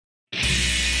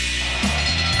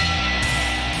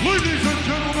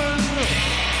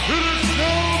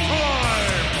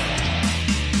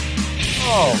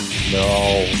Oh,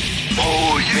 no.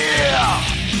 Oh, yeah!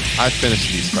 I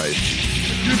finished these fights.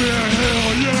 Give me a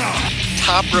hell yeah!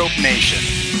 Top Rope Nation.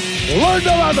 Learn to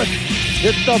love it.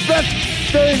 It's the best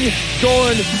thing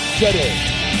going today.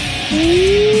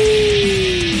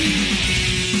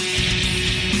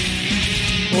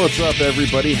 What's up,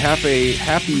 everybody? Happy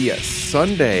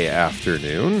Sunday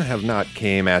afternoon. Have not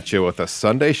came at you with a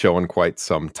Sunday show in quite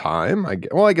some time. I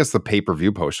guess the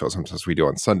pay-per-view post show sometimes we do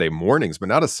on Sunday mornings, but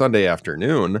not a Sunday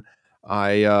afternoon.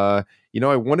 I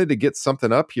wanted to get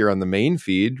something up here on the main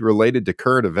feed related to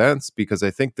current events because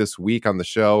I think this week on the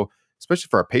show, especially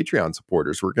for our Patreon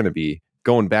supporters, we're going to be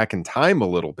going back in time a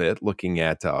little bit, looking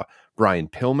at Brian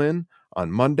Pillman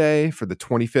on Monday for the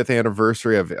 25th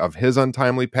anniversary of his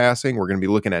untimely passing. We're going to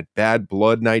be looking at Bad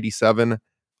Blood 97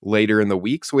 later in the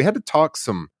week. So we had to talk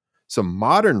some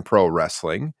modern pro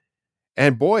wrestling.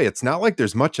 And boy, it's not like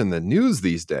there's much in the news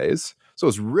these days. So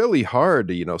it's really hard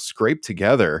to, scrape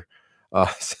together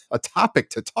a topic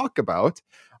to talk about.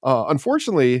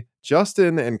 Unfortunately,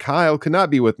 Justin and Kyle could not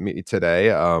be with me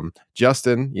today.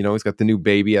 Justin, he's got the new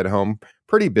baby at home,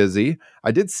 pretty busy.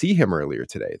 I did see him earlier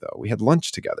today, though. We had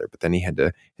lunch together, but then he had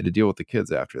to deal with the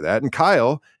kids after that. And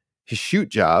Kyle, his shoot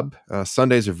job,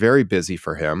 Sundays are very busy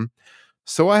for him.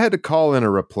 So I had to call in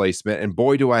a replacement, and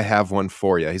boy, do I have one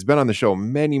for you. He's been on the show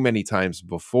many, many times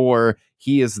before.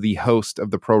 He is the host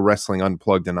of the Pro Wrestling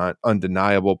Unplugged and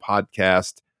Undeniable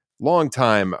podcast,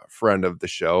 longtime friend of the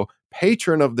show,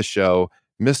 patron of the show,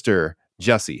 Mr.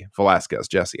 Jesse Velasquez.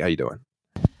 Jesse, how you doing?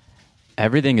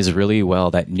 Everything is really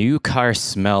well. That new car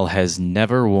smell has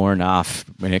never worn off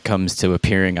when it comes to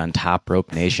appearing on Top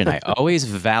Rope Nation. I always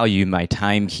value my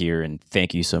time here, and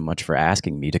thank you so much for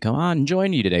asking me to come on and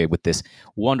join you today with this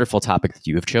wonderful topic that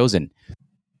you have chosen.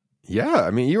 Yeah,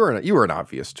 I mean, you were an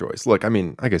obvious choice. Look, I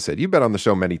mean, like I said, you've been on the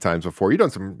show many times before. You've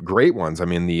done some great ones. I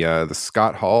mean, the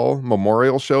Scott Hall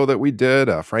Memorial show that we did,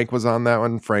 Frank was on that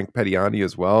one, Frank Pettiani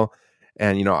as well.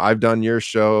 And, I've done your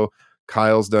show.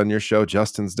 Kyle's done your show.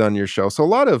 Justin's done your show. So a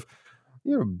lot of,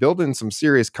 building some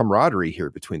serious camaraderie here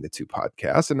between the two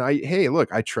podcasts. And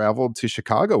I traveled to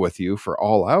Chicago with you for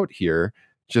All Out here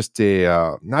just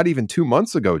not even 2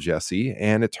 months ago, Jesse.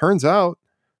 And it turns out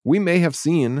we may have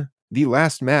seen the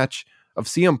last match of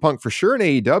CM Punk for sure in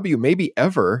AEW, maybe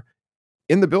ever,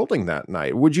 in the building that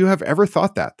night. Would you have ever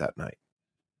thought that night?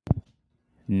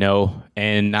 No,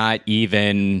 and not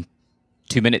even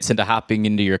 2 minutes into hopping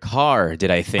into your car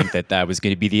did I think that was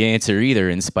going to be the answer either,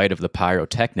 in spite of the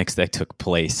pyrotechnics that took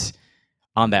place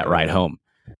on that ride home.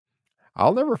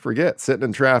 I'll never forget sitting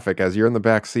in traffic as you're in the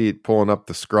back seat pulling up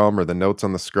the scrum or the notes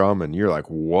on the scrum, and you're like,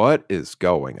 what is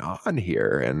going on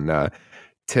here? And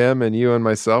Tim and you and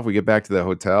myself, we get back to the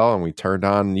hotel and we turned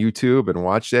on YouTube and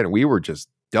watched it, and we were just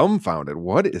dumbfounded.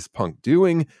 What is Punk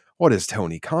doing? What is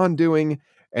Tony Khan doing?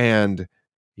 And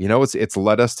it's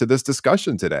led us to this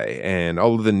discussion today, and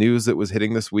all of the news that was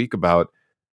hitting this week about,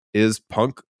 is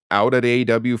Punk out at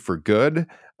AEW for good?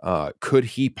 Could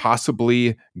he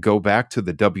possibly go back to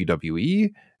the WWE?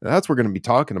 And that's what we're going to be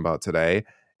talking about today,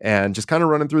 and just kind of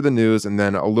running through the news, and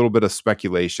then a little bit of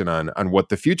speculation on what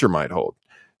the future might hold,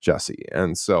 Jesse.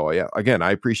 And so, yeah, again,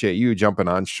 I appreciate you jumping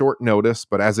on short notice,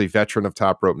 but as a veteran of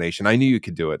Top Rope Nation, I knew you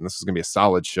could do it, and this is going to be a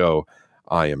solid show,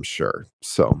 I am sure.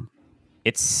 So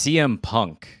it's CM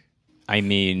Punk. I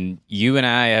mean, you and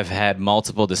I have had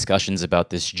multiple discussions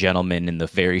about this gentleman in the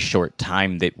very short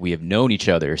time that we have known each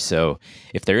other. So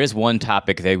if there is one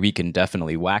topic that we can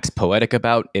definitely wax poetic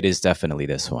about, it is definitely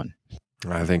this one.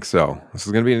 I think so. This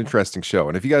is going to be an interesting show.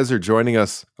 And if you guys are joining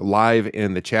us live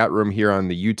in the chat room here on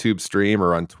the YouTube stream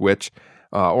or on Twitch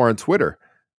or on Twitter,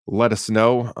 let us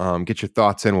know. Get your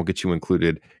thoughts in. We'll get you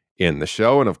included in the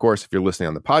show. And of course, if you're listening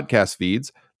on the podcast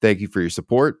feeds, thank you for your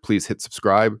support. Please hit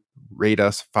subscribe, rate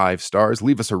us 5 stars,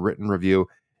 leave us a written review,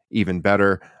 even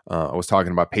better. I was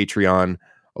talking about Patreon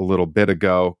a little bit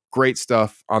ago. Great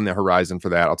stuff on the horizon for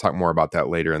that. I'll talk more about that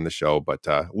later in the show, but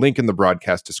link in the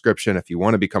broadcast description. If you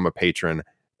want to become a patron,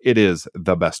 it is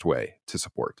the best way to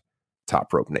support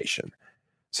Top Rope Nation.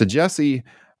 So Jesse,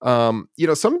 some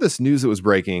of this news that was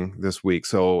breaking this week,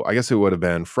 so I guess it would have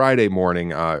been Friday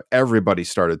morning, everybody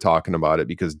started talking about it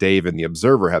because Dave and the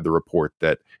Observer had the report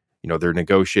that, they're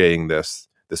negotiating this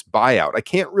buyout. I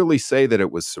can't really say that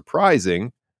it was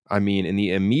surprising. I mean, in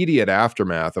the immediate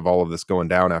aftermath of all of this going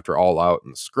down after All Out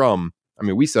and Scrum, I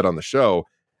mean, we said on the show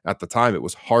at the time it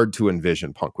was hard to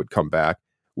envision Punk would come back.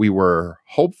 We were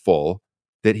hopeful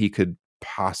that he could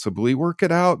possibly work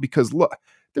it out because, look,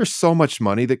 there's so much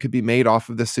money that could be made off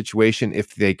of this situation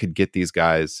if they could get these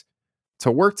guys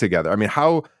to work together. I mean,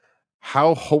 how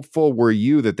how hopeful were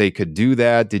you that they could do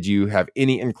that? Did you have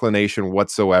any inclination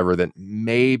whatsoever that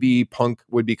maybe Punk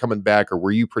would be coming back, or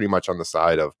were you pretty much on the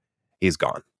side of he's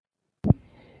gone?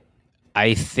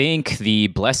 I think the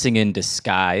blessing in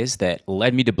disguise that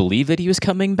led me to believe that he was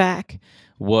coming back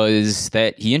was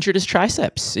that he injured his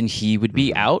triceps and he would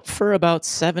be out for about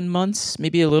 7 months,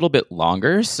 maybe a little bit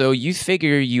longer. So you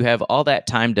figure you have all that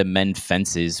time to mend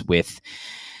fences with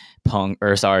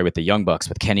with the Young Bucks,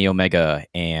 with Kenny Omega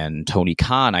and Tony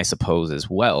Khan, I suppose, as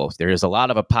well. There's a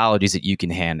lot of apologies that you can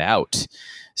hand out.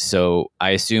 So I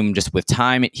assume just with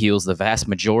time, it heals the vast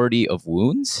majority of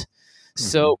wounds.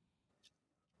 So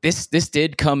this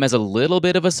did come as a little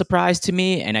bit of a surprise to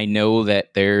me, and I know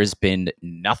that there's been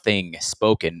nothing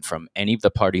spoken from any of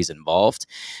the parties involved.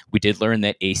 We did learn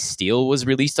that Ace Steel was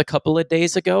released a couple of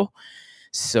days ago.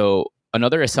 So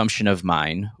another assumption of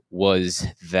mine was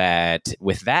that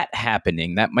with that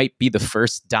happening, that might be the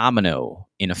first domino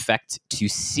in effect to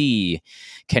see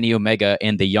Kenny Omega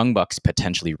and the Young Bucks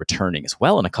potentially returning as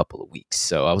well in a couple of weeks.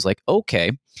 So I was like,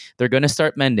 okay, they're going to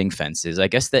start mending fences. I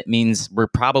guess that means we're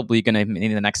probably going to,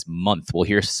 in the next month, we'll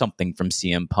hear something from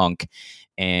CM Punk,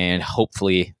 and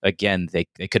hopefully, again, they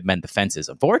could mend the fences.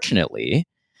 Unfortunately,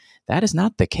 that is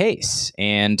not the case.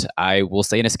 And I will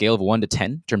say, in a scale of 1 to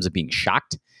 10, in terms of being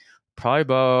shocked, probably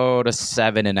about a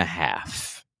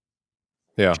 7.5.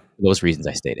 Yeah. For those reasons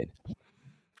I stated.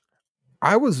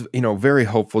 I was, very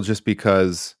hopeful just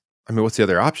because, what's the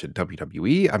other option?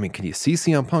 WWE? Can you see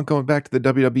CM Punk going back to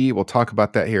the WWE? We'll talk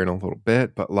about that here in a little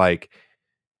bit. But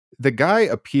the guy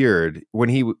appeared when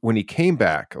he came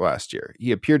back last year,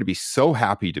 he appeared to be so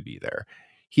happy to be there.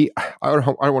 I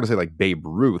don't want to say like Babe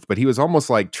Ruth, but he was almost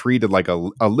like treated like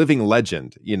a living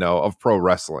legend, of pro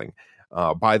wrestling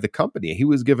by the company. He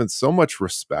was given so much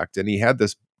respect, and he had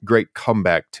this great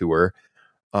comeback tour.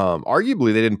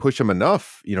 Arguably, they didn't push him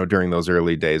enough, during those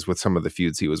early days with some of the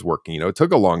feuds he was working. It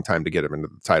took a long time to get him into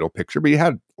the title picture, but he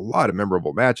had a lot of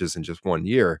memorable matches in just 1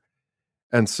 year.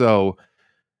 And so,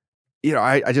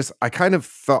 I kind of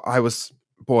thought it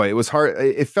was hard.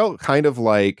 It felt kind of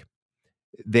like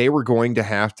they were going to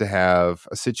have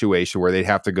a situation where they'd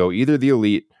have to go either the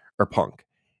Elite or Punk.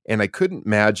 And I couldn't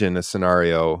imagine a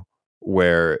scenario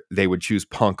where they would choose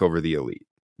Punk over the Elite.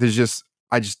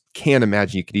 I just can't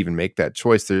imagine you could even make that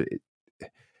choice.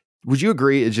 Would you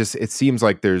agree? It seems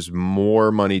like there's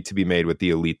more money to be made with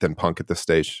the Elite than Punk at this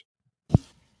stage.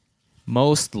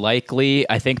 Most likely,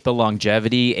 I think the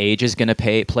longevity, age is going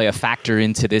to play a factor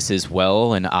into this as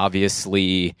well. And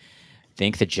obviously, I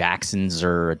think the Jacksons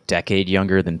are a decade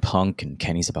younger than Punk, and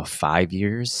Kenny's about 5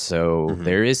 years. So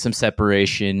there is some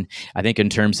separation. I think in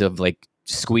terms of like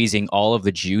squeezing all of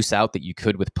the juice out that you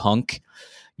could with Punk,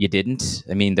 you didn't.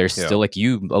 There's still, like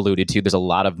you alluded to, there's a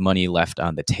lot of money left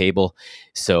on the table.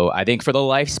 So I think for the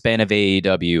lifespan of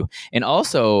AEW, and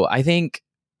also I think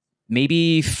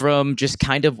maybe from just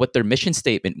kind of what their mission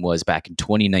statement was back in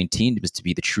 2019, was to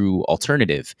be the true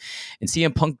alternative. And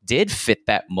CM Punk did fit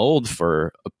that mold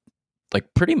for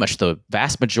like pretty much the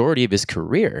vast majority of his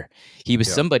career. He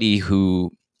was somebody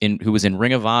who was in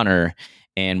Ring of Honor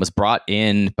and was brought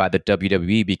in by the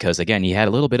WWE because, again, he had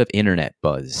a little bit of internet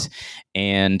buzz.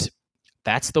 And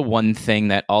that's the one thing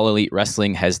that All Elite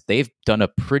Wrestling they've done a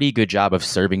pretty good job of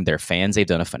serving their fans. They've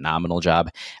done a phenomenal job,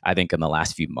 I think, in the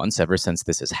last few months, ever since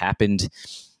this has happened.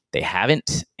 They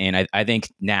haven't. And I think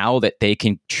now that they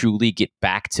can truly get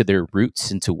back to their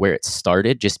roots and to where it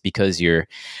started, just because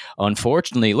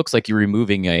unfortunately, it looks like you're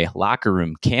removing a locker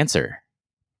room cancer.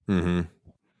 Mm-hmm.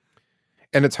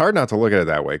 And it's hard not to look at it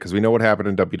that way because we know what happened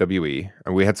in WWE,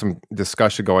 and we had some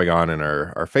discussion going on in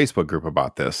our Facebook group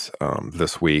about this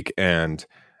week. And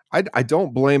I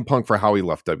don't blame Punk for how he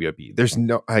left WWE. There's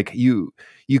no you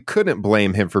couldn't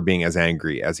blame him for being as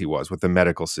angry as he was with the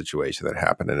medical situation that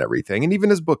happened and everything, and even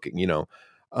his booking,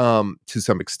 to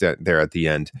some extent there at the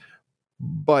end.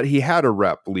 But he had a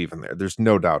rep leaving there. There's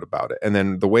no doubt about it. And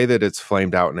then the way that it's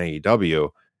flamed out in AEW,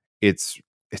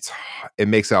 it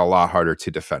makes it a lot harder to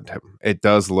defend him. It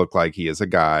does look like he is a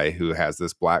guy who has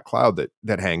this black cloud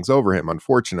that hangs over him,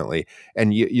 unfortunately.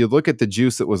 And you look at the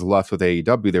juice that was left with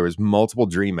AEW, there was multiple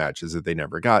dream matches that they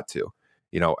never got to.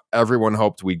 Everyone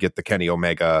hoped we'd get the Kenny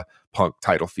Omega Punk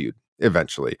title feud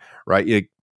eventually, right?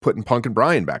 Putting Punk and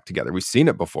Bryan back together. We've seen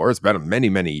it before. It's been many,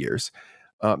 many years.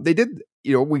 They did,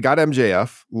 we got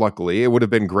MJF, luckily. It would have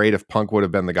been great if Punk would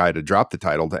have been the guy to drop the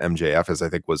title to MJF, as I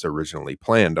think was originally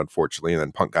planned, unfortunately. And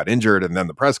then Punk got injured, and then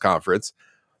the press conference.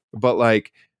 But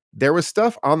there was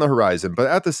stuff on the horizon. But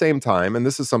at the same time, and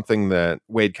this is something that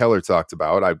Wade Keller talked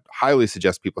about, I highly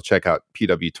suggest people check out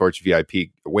PW Torch VIP.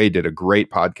 Wade did a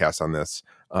great podcast on this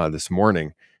this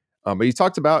morning. But he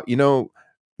talked about,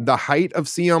 the height of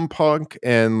CM Punk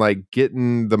and like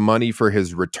getting the money for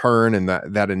his return and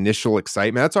that initial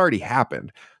excitement, that's already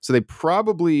happened. So they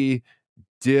probably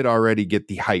did already get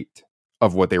the height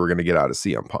of what they were going to get out of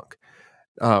CM Punk.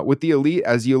 With the Elite,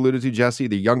 as you alluded to, Jesse,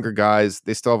 the younger guys,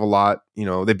 they still have a lot,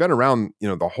 they've been around,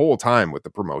 the whole time with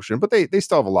the promotion, but they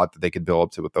still have a lot that they could build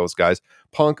up to with those guys.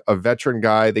 Punk, a veteran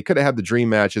guy, they could have had the dream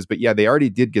matches, but yeah, they already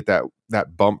did get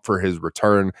that bump for his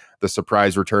return, the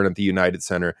surprise return at the United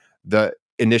Center, the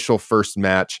initial first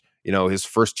match, his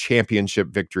first championship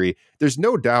victory. There's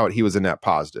no doubt he was a net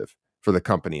positive for the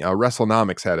company.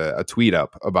 WrestleNomics had a tweet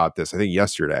up about this, I think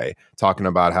yesterday, talking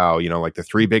about how, like the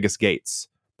 3 biggest gates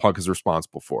Punk is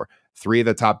responsible for. 3 of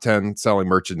the top 10 selling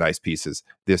merchandise pieces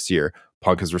this year,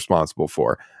 Punk is responsible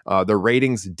for. The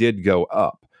ratings did go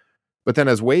up. But then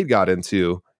as Wade got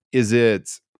into, did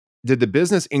the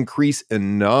business increase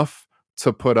enough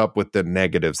to put up with the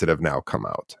negatives that have now come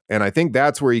out? And I think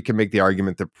that's where you can make the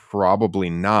argument that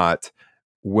probably not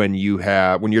when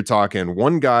you're talking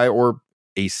one guy or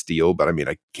Ace Steel, but I mean,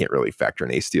 I can't really factor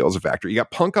in Ace Steel as a factor. You got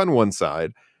Punk on one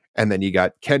side, and then you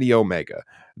got Kenny Omega,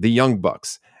 the Young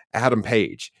Bucks, Adam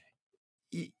Page.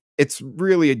 It's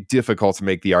really difficult to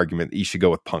make the argument that you should go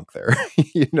with Punk there.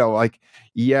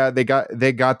 They got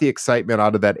the excitement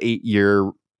out of that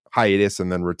 8-year hiatus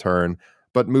and then return.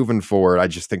 But moving forward, I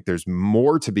just think there's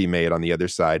more to be made on the other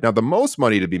side. Now, the most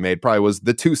money to be made probably was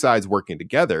the 2 sides working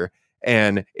together.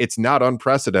 And it's not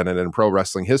unprecedented in pro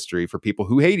wrestling history for people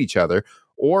who hate each other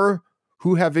or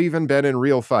who have even been in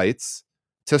real fights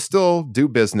to still do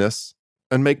business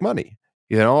and make money.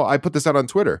 I put this out on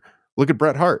Twitter. Look at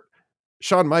Bret Hart,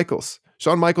 Shawn Michaels.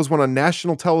 Shawn Michaels went on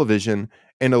national television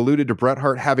and alluded to Bret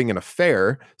Hart having an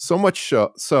affair, so much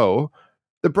so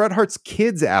that Bret Hart's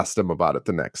kids asked him about it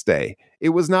the next day. It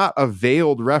was not a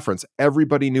veiled reference.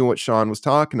 Everybody knew what Shawn was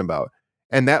talking about.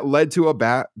 And that led to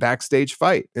a backstage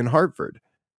fight in Hartford.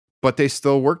 But they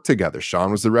still worked together.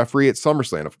 Shawn was the referee at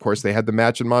SummerSlam. Of course, they had the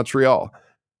match in Montreal.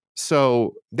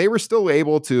 So they were still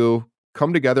able to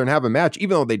come together and have a match, even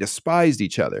though they despised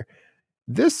each other.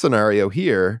 This scenario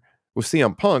here with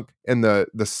CM Punk and the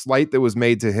slight that was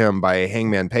made to him by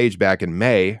Hangman Page back in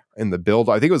May in the build,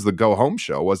 I think it was the Go Home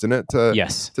show, wasn't it?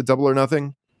 Yes. To Double or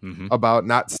Nothing, about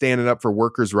not standing up for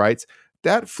workers' rights.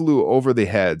 That flew over the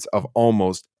heads of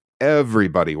almost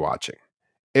everybody watching.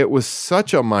 It was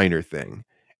such a minor thing.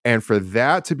 And for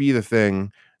that to be the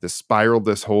thing that spiraled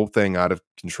this whole thing out of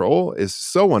control is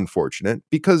so unfortunate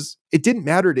because it didn't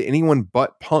matter to anyone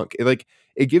but Punk.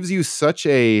 It gives you such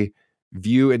a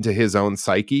view into his own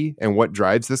psyche and what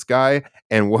drives this guy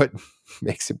and what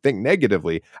makes him think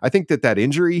negatively. I think that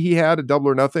injury he had at Double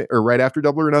or Nothing, or right after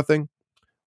Double or Nothing,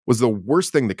 was the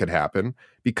worst thing that could happen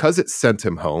because it sent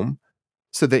him home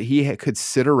so that he could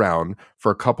sit around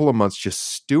for a couple of months just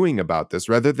stewing about this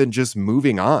rather than just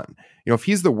moving on. If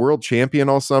he's the world champion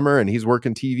all summer and he's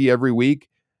working TV every week,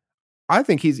 I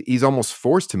think he's almost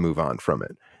forced to move on from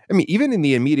it. I mean, even in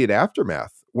the immediate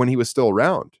aftermath, when he was still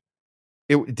around,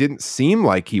 it didn't seem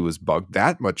like he was bugged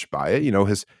that much by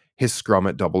it. His scrum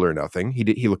at Double or Nothing,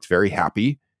 he looked very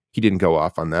happy. He didn't go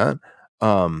off on that.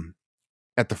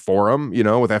 At the Forum,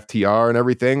 with FTR and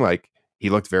everything, he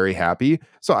looked very happy.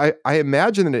 So I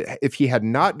imagine that if he had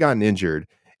not gotten injured,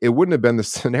 it wouldn't have been the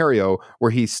scenario where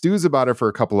he stews about it for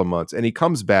a couple of months and he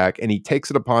comes back and he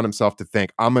takes it upon himself to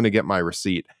think, I'm going to get my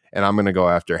receipt and I'm going to go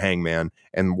after Hangman,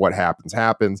 and what happens.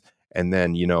 And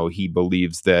then, he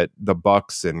believes that the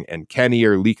Bucks and Kenny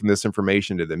are leaking this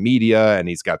information to the media, and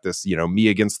he's got this, me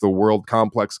against the world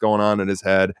complex going on in his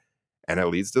head. And it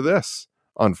leads to this,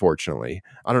 unfortunately.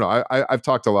 I don't know. I've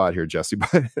talked a lot here, Jesse,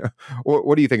 but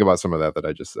what do you think about some of that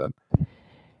I just said?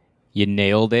 You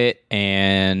nailed it.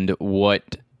 And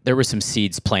there were some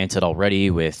seeds planted already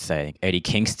with Eddie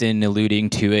Kingston alluding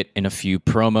to it in a few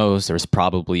promos. There was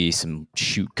probably some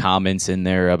shoot comments in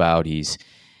there about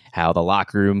how the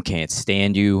locker room can't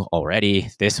stand you already.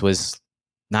 This was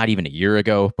not even a year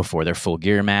ago before their Full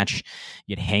Gear match.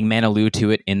 You had Hangman allude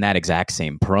to it in that exact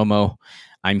same promo.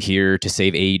 I'm here to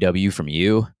save AEW from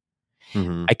you.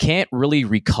 Mm-hmm. I can't really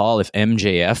recall if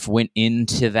MJF went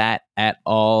into that at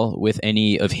all with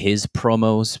any of his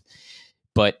promos.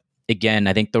 But again,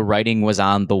 I think the writing was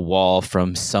on the wall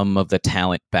from some of the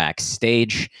talent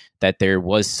backstage that there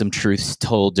was some truths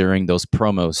told during those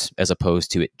promos as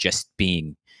opposed to it just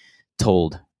being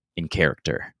told in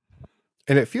character.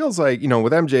 And it feels like,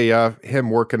 with MJF,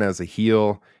 him working as a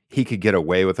heel, he could get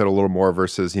away with it a little more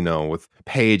versus, with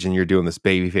Page and you're doing this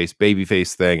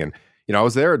babyface thing. And, I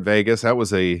was there at Vegas. That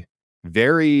was a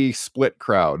very split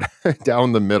crowd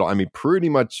down the middle. I mean, pretty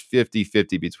much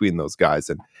 50-50 between those guys.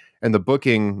 And the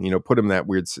booking, put him in that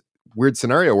weird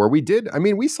scenario where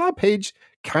we saw Page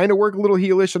kind of work a little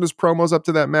heelish in his promos up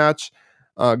to that match,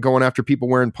 going after people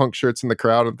wearing Punk shirts in the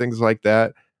crowd and things like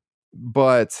that.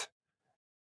 But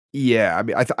yeah, I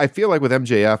mean, I feel like with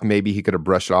MJF, maybe he could have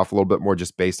brushed it off a little bit more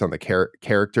just based on the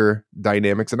character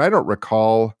dynamics. And I don't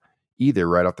recall either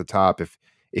right off the top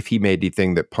if he made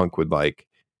anything that Punk would like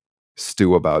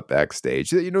stew about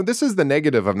backstage. You know, this is the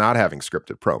negative of not having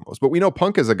scripted promos, but we know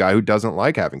Punk is a guy who doesn't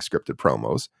like having scripted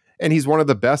promos, and he's one of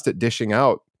the best at dishing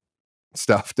out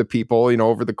stuff to people, you know,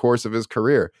 over the course of his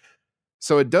career.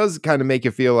 So it does kind of make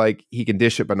you feel like he can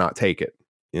dish it but not take it,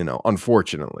 you know,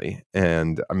 unfortunately.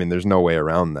 And I mean, there's no way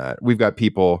around that. We've got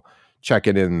people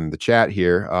checking in the chat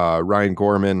here. Ryan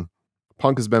Gorman,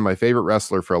 Punk has been my favorite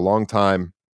wrestler for a long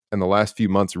time, and the last few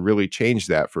months really changed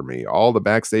that for me. All the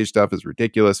backstage stuff is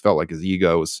ridiculous. Felt like his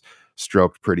ego was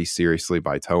stroked pretty seriously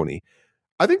by Tony.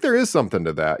 I think there is something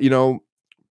to that. You know,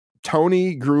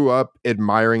 Tony grew up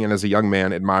admiring, and as a young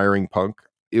man, admiring Punk.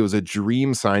 It was a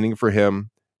dream signing for him.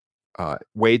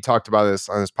 Wade talked about this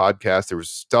on his podcast. There was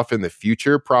stuff in the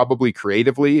future, probably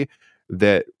creatively,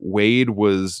 that Wade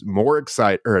was more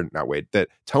excited, or not Wade, that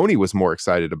Tony was more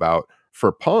excited about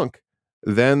for Punk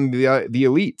than the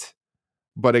Elite.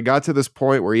 But it got to this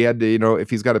point where he had to, you know, if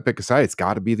he's got to pick a side, it's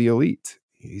got to be the Elite.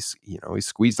 He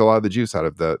squeezed a lot of the juice out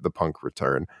of the Punk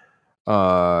return.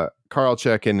 Carl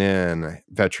checking in,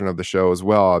 veteran of the show as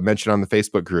well. I mentioned on the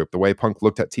Facebook group, the way Punk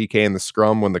looked at TK in the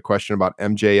scrum when the question about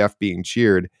MJF being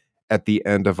cheered at the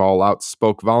end of All Out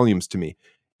spoke volumes to me.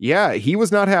 Yeah, he was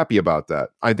not happy about that.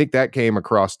 I think that came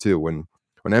across too. When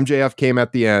MJF came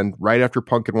at the end, right after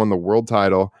Punk had won the world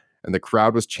title, and the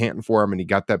crowd was chanting for him, and he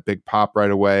got that big pop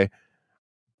right away,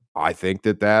 I think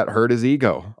that hurt his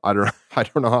ego. I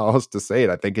don't know how else to say it.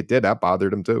 I think it did. That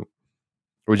bothered him too.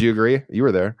 Would you agree? You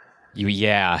were there.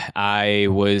 Yeah, I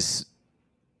was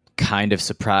kind of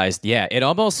surprised. Yeah, it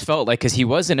almost felt like, because he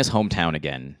was in his hometown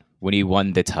again when he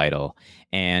won the title,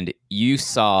 and you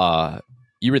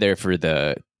were there for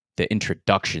the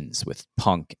introductions with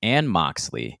Punk and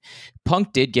Moxley.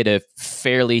 Punk did get a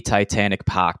fairly titanic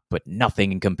pop, but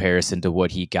nothing in comparison to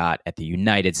what he got at the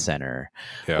United Center,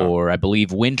 or I believe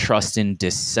Wintrust in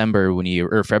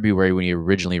February when he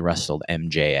originally wrestled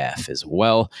MJF as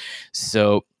well.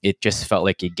 So it just felt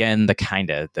like, again, the kind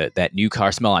of that new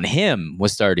car smell on him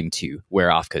was starting to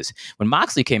wear off, because when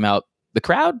Moxley came out, the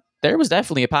crowd, there was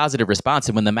definitely a positive response.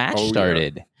 And when the match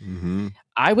started,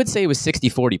 I would say it was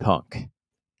 60-40 Punk.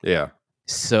 Yeah.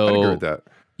 So I agree with that.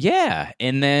 Yeah.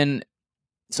 And then,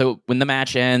 so when the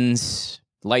match ends,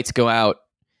 lights go out,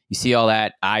 you see all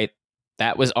that.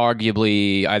 That was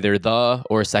arguably either the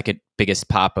or second biggest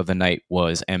pop of the night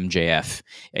was MJF.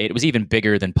 It was even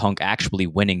bigger than Punk actually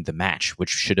winning the match, which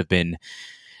should have been,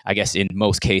 I guess, in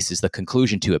most cases, the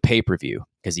conclusion to a pay-per-view,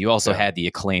 because you also had the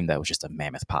Acclaim that was just a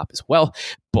mammoth pop as well.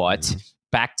 But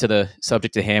back to the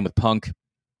subject at hand with Punk.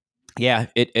 Yeah,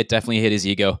 it definitely hit his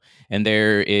ego. And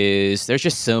there's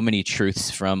just so many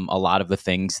truths from a lot of the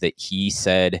things that he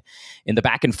said in the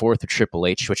back and forth with Triple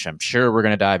H, which I'm sure we're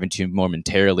going to dive into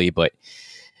momentarily, but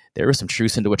there was some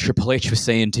truths into what Triple H was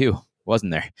saying too,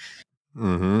 wasn't there?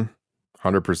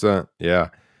 100%. Yeah.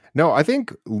 No, I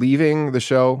think leaving the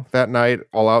show that night,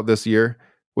 All Out this year,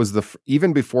 was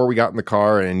even before we got in the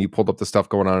car and you pulled up the stuff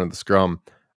going on in the scrum,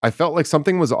 I felt like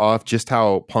something was off just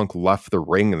how Punk left the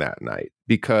ring that night,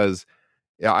 because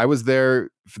I was there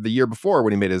for the year before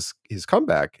when he made his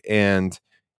comeback, and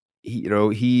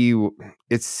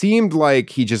it seemed like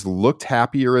he just looked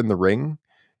happier in the ring.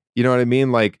 You know what I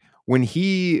mean? Like when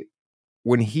he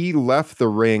left the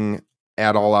ring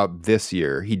at All Out this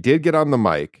year, he did get on the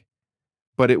mic,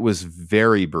 but it was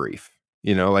very brief.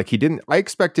 You know, like I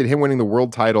expected him winning the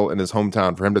world title in his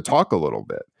hometown for him to talk a little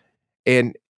bit.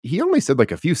 And he only said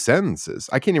like a few sentences.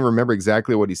 I can't even remember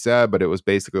exactly what he said, but it was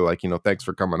basically like, thanks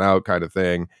for coming out kind of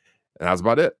thing. And that was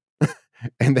about it.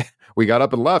 And then we got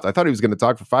up and left. I thought he was going to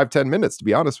talk for 5-10 minutes, to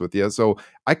be honest with you. So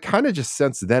I kind of just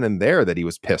sensed then and there that he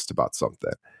was pissed about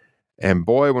something. And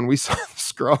boy, when we saw the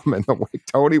scrum and the way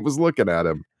Tony was looking at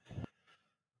him,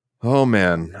 oh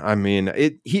man, I mean,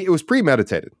 it was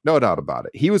premeditated, no doubt about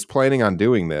it. He was planning on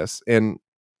doing this. And,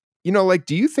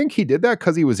 do you think he did that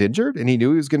because he was injured and he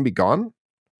knew he was going to be gone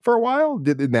for a while?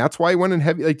 And that's why he went in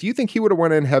heavy? Like, do you think he would have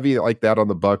went in heavy like that on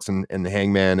the Bucks and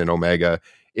Hangman and Omega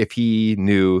if he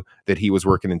knew that he was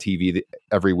working in TV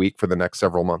every week for the next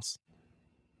several months?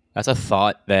 That's a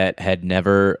thought that had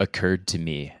never occurred to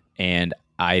me. And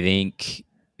I think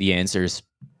the answer is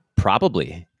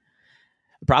probably.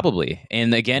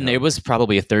 And again, it was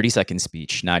probably a 30-second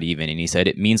speech, not even. And he said,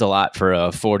 it means a lot for a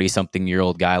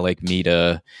 40-something-year-old guy like me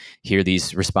to hear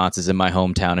these responses in my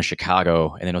hometown of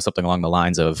Chicago. And then it was something along the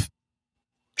lines of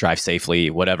drive safely,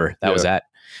 whatever. That was that.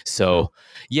 So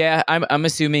yeah, I'm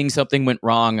assuming something went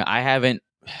wrong.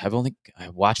 I've only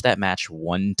watched that match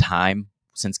one time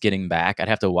since getting back. I'd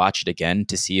have to watch it again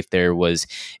to see if there was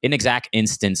an exact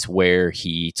instance where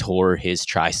he tore his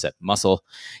tricep muscle.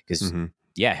 Because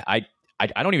yeah, I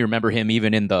don't even remember him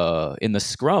even in the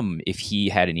scrum if he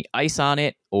had any ice on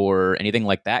it or anything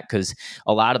like that. Because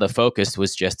a lot of the focus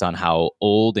was just on how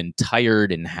old and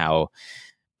tired and how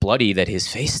bloody that his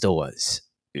face still was.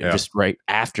 Just right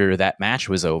after that match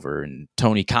was over, and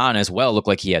Tony Khan as well looked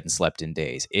like he hadn't slept in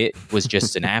days. It was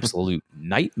just an absolute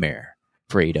nightmare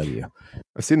for AEW.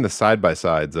 I've seen the side by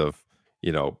sides of,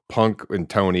 Punk and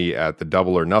Tony at the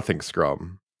Double or Nothing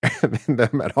scrum and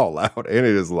them at All Out, and it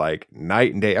is like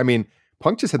night and day. I mean,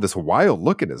 Punk just had this wild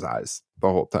look in his eyes the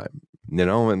whole time,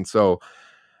 and so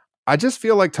I just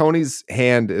feel like Tony's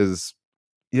hand is.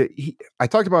 I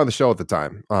talked about it on the show at the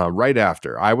time, right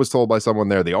after. I was told by someone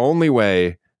there the only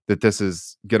way that this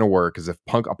is going to work is if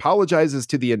Punk apologizes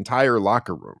to the entire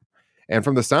locker room. And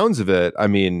from the sounds of it, I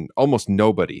mean, almost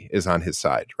nobody is on his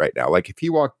side right now. Like if he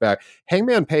walked back,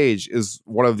 Hangman Page is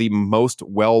one of the most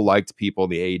well-liked people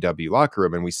in the AEW locker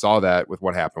room. And we saw that with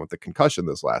what happened with the concussion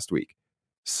this last week.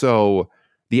 So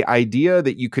the idea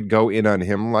that you could go in on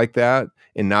him like that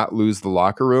and not lose the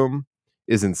locker room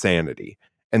is insanity.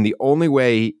 And the only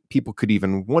way people could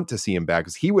even want to see him back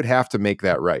is he would have to make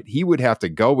that right. He would have to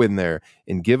go in there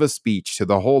and give a speech to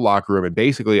the whole locker room and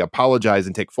basically apologize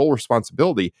and take full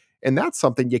responsibility. And that's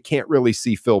something you can't really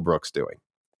see Phil Brooks doing.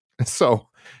 So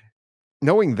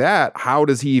knowing that, how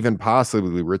does he even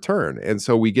possibly return? And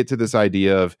so we get to this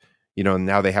idea of,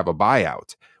 now they have a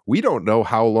buyout. We don't know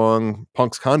how long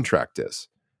Punk's contract is.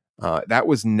 That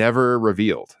was never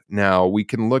revealed. Now, we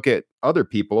can look at other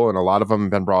people, and a lot of them have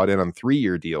been brought in on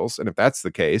 3-year deals. And if that's the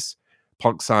case,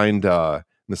 Punk signed in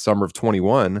the summer of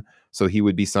 21, so he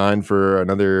would be signed for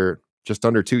another just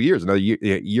under 2 years, another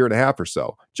year and a half or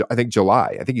so. I think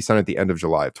July. I think he signed at the end of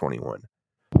July of 21.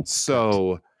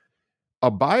 So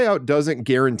a buyout doesn't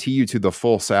guarantee you to the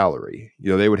full salary.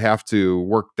 They would have to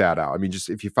work that out. I mean, just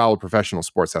if you follow professional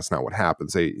sports, that's not what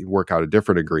happens. They work out a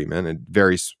different agreement and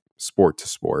varies sport to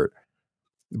sport.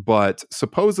 But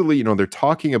supposedly, they're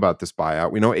talking about this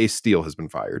buyout. We know Ace Steel has been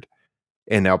fired,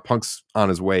 and now Punk's on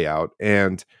his way out.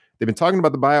 And they've been talking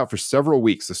about the buyout for several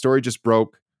weeks. The story just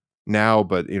broke now,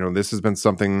 but this has been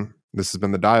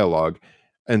the dialogue.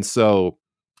 And so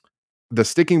the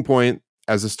sticking point,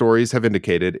 as the stories have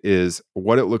indicated, is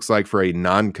what it looks like for a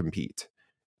non-compete.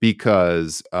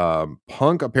 Because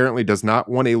Punk apparently does not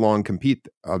want a long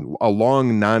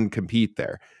non-compete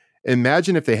there.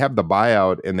 Imagine if they have the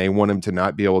buyout and they want him to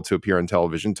not be able to appear on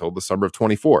television until the summer of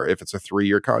 24. If it's a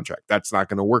 3-year contract, that's not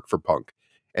going to work for Punk.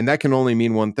 And that can only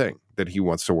mean one thing, that he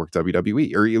wants to work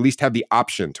WWE, or at least have the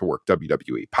option to work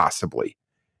WWE, possibly.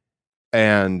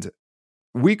 And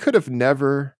we could have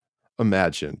never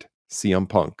imagined CM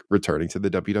Punk returning to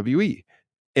the WWE.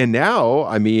 And now,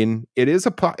 I mean, it's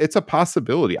a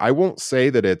possibility. I won't say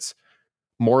that it's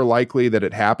more likely that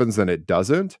it happens than it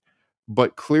doesn't.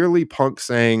 But clearly Punk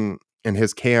saying, in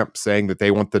his camp, saying that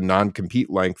they want the non-compete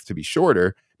length to be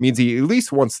shorter means he at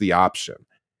least wants the option.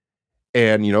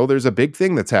 And, there's a big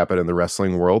thing that's happened in the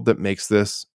wrestling world that makes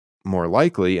this more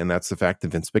likely, and that's the fact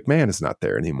that Vince McMahon is not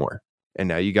there anymore. And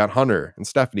now you got Hunter and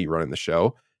Stephanie running the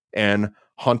show, and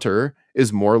Hunter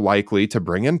is more likely to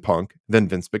bring in Punk than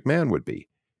Vince McMahon would be.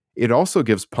 It also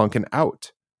gives Punk an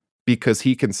out, because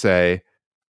he can say,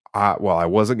 well, I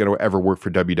wasn't going to ever work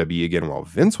for WWE again while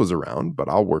Vince was around, but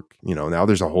I'll work, now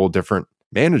there's a whole different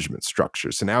management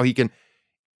structure. So now he can,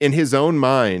 in his own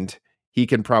mind, he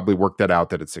can probably work that out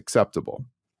that it's acceptable.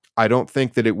 I don't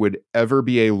think that it would ever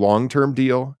be a long-term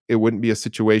deal. It wouldn't be a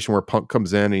situation where Punk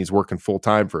comes in and he's working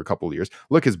full-time for a couple of years.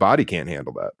 Look, his body can't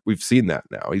handle that. We've seen that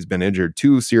now. He's been injured,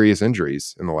 2 serious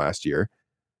injuries in the last year.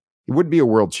 He wouldn't be a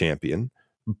world champion,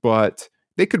 but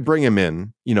they could bring him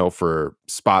in, for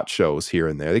spot shows here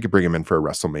and there. They could bring him in for a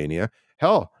WrestleMania.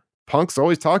 Hell, Punk's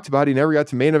always talked about he never got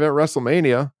to main event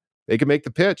WrestleMania. They could make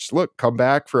the pitch. Look, come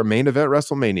back for a main event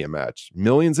WrestleMania match.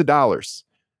 Millions of dollars.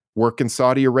 Work in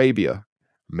Saudi Arabia.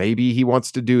 Maybe he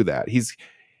wants to do that.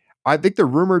 I think the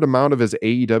rumored amount of his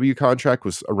AEW contract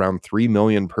was around $3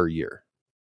 million per year.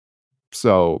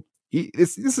 So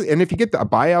and if you get a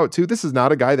buyout too, this is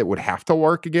not a guy that would have to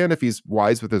work again if he's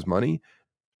wise with his money.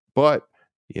 But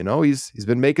he's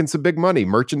been making some big money,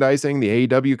 merchandising, the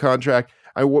AEW contract.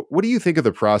 What do you think of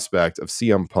the prospect of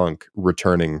CM Punk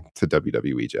returning to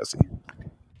WWE, Jesse?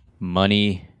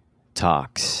 Money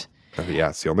talks. Yeah,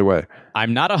 it's the only way.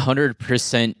 I'm not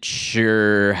 100%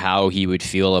 sure how he would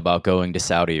feel about going to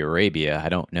Saudi Arabia. I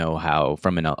don't know how,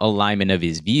 from an alignment of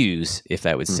his views, if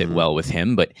that would sit well with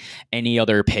him. But any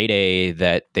other payday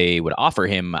that they would offer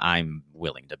him, I'm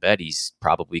willing to bet he's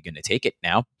probably going to take it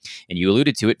now. And you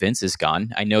alluded to it, Vince is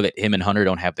gone. I know that him and Hunter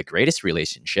don't have the greatest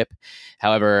relationship.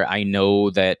 However, I know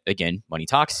that, again, money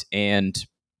talks, and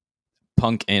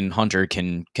Punk and Hunter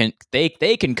can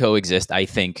coexist, I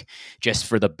think, just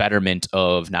for the betterment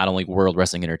of not only World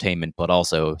Wrestling Entertainment, but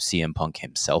also CM Punk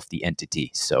himself, the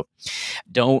entity. So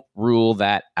don't rule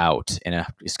that out. And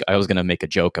I was going to make a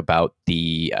joke about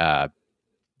the,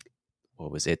 what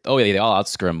was it? Oh, yeah, the All Out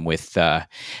scrum with,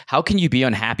 how can you be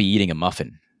unhappy eating a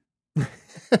muffin?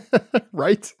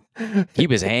 Right? He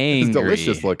was angry. It's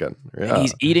delicious looking. Yeah. And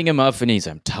he's eating a muffin.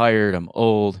 I'm tired. I'm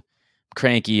old, I'm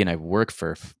cranky, and I work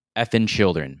for effing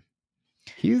children.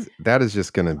 That is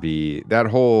just going to be, that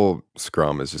whole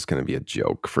scrum is just going to be a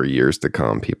joke for years to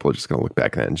come. People are just going to look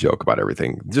back at that and joke about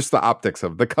everything. Just the optics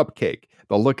of the cupcake,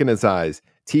 the look in his eyes,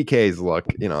 TK's look,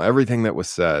 everything that was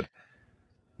said.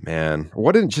 Man,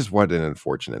 what an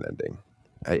unfortunate ending.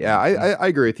 I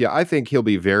agree with you. I think he'll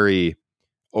be very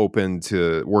open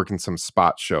to working some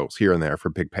spot shows here and there for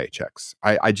big paychecks.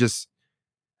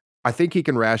 I think he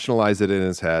can rationalize it in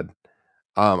his head.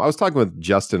 I was talking with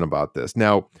Justin about this.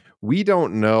 Now, we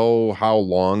don't know how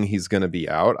long he's going to be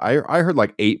out. I heard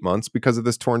like 8 months because of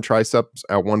this torn triceps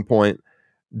at one point.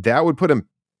 That would put him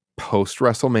post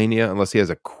WrestleMania unless he has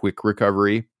a quick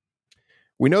recovery.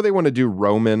 We know they want to do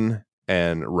Roman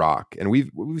and Rock. And we've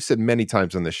said many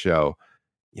times on the show,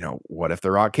 what if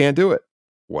The Rock can't do it?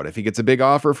 What if he gets a big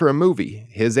offer for a movie?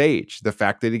 His age, the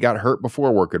fact that he got hurt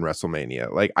before working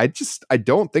WrestleMania. Like, I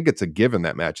don't think it's a given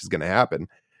that match is going to happen.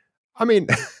 I mean,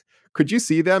 could you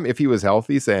see them, if he was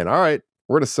healthy, saying, all right,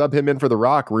 we're going to sub him in for The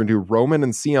Rock. We're going to do Roman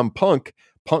and CM Punk.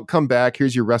 Punk come back.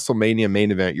 Here's your WrestleMania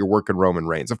main event. You're working Roman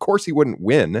Reigns. Of course, he wouldn't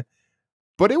win,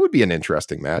 but it would be an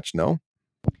interesting match, no?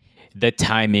 The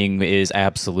timing is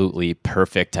absolutely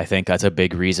perfect. I think that's a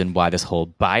big reason why this whole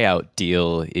buyout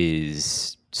deal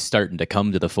is starting to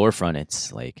come to the forefront.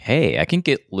 It's like, hey, I can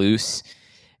get loose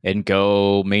and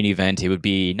go main event. It would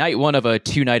be night 1 of a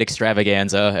 2-night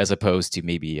extravaganza as opposed to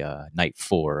maybe night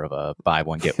 4 of a buy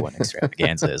one get one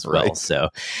extravaganza as well. Right. So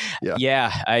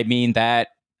I mean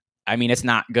it's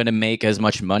not going to make as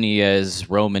much money as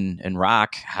Roman and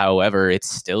Rock. However, it's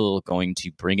still going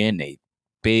to bring in a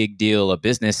big deal of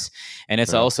business, and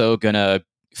it's also going to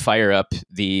fire up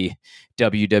the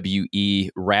WWE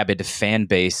rabid fan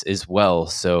base as well.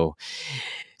 So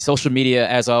social media,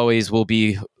 as always, will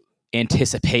be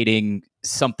anticipating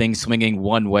something swinging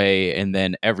one way, and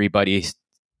then everybody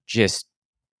just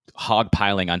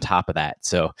hogpiling on top of that.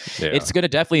 So it's going to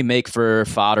definitely make for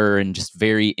fodder and just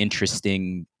very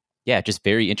interesting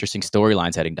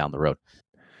storylines heading down the road.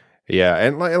 Yeah,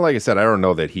 and like I said, I don't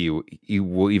know that he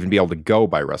will even be able to go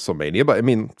by WrestleMania, but I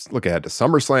mean, look ahead to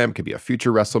SummerSlam, could be a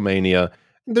future WrestleMania.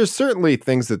 There's certainly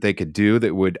things that they could do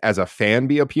that would, as a fan,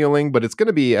 be appealing, but it's going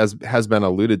to be, as has been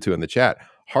alluded to in the chat,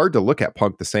 hard to look at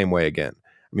Punk the same way again.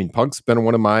 I mean, Punk's been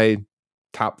one of my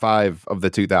top 5 of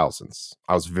the 2000s.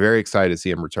 I was very excited to see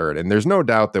him return, and there's no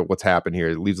doubt that what's happened here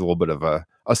leaves a little bit of a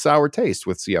sour taste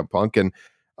with CM Punk. And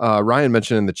Ryan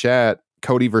mentioned in the chat,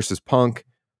 Cody versus Punk.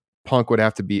 Punk would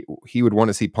have to be, he would want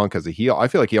to see Punk as a heel. I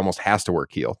feel like he almost has to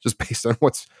work heel just based on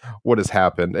what has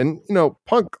happened. And,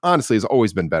 Punk honestly has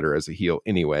always been better as a heel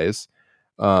anyways.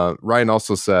 Ryan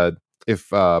also said,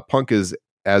 if Punk is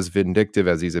as vindictive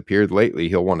as he's appeared lately,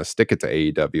 he'll want to stick it to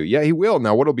AEW. Yeah, he will.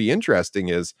 Now, what'll be interesting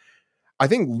is, I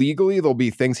think legally there'll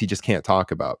be things he just can't talk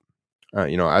about.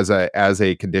 As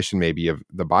a condition maybe of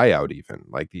the buyout, even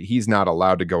like he's not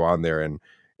allowed to go on there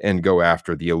and go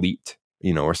after the elite,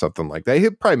 or something like that.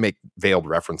 He'll probably make veiled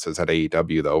references at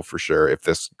AEW though, for sure, if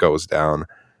this goes down.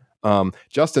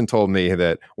 Justin told me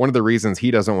that one of the reasons he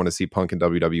doesn't want to see Punk in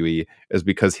WWE is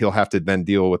because he'll have to then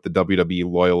deal with the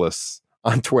WWE loyalists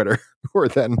on Twitter who are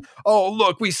then, oh,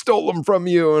 look, we stole them from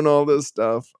you and all this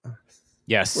stuff.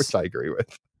 Yes. Which I agree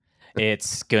with.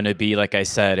 It's going to be, like I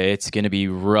said, it's going to be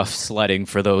rough sledding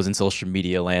for those in social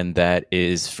media land. That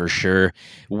is for sure.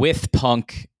 With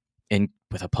Punk, and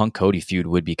with a Punk Cody feud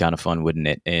would be kind of fun, wouldn't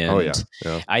it? And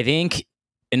I think,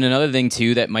 and another thing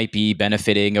too that might be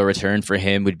benefiting a return for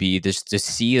him would be just to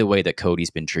see the way that Cody's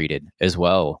been treated as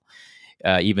well.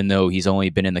 Even though he's only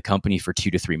been in the company for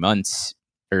 2 to 3 months,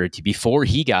 or before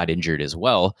he got injured as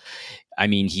well. I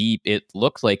mean, it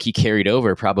looked like he carried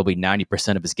over probably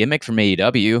 90% of his gimmick from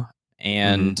AEW.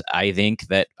 And I think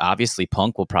that obviously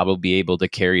Punk will probably be able to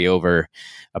carry over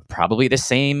probably the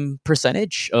same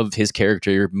percentage of his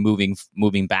character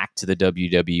moving back to the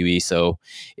WWE. So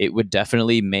it would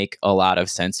definitely make a lot of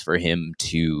sense for him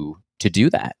to do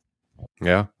that.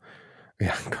 Yeah.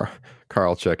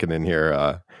 Carl checking in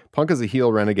here. Punk as a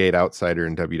heel renegade outsider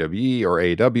in WWE or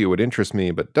AEW would interest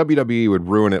me, but WWE would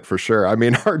ruin it for sure. I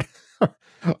mean, hard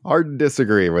to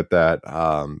disagree with that.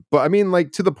 But I mean,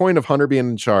 like, to the point of Hunter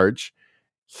being in charge,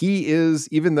 he is,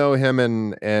 even though him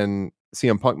and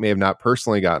CM Punk may have not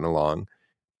personally gotten along,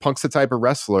 Punk's the type of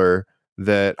wrestler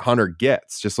that Hunter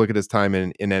gets. Just look at his time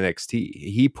in NXT.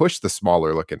 He pushed the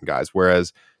smaller looking guys,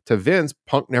 whereas to Vince,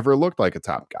 Punk never looked like a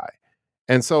top guy.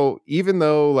 And so even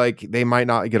though like they might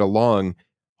not get along,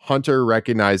 Hunter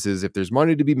recognizes if there's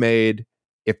money to be made,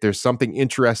 if there's something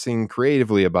interesting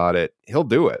creatively about it, he'll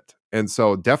do it. And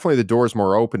so definitely the door's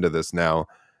more open to this now.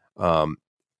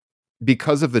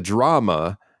 Because of the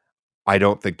drama, I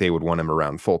don't think they would want him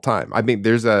around full time. I mean,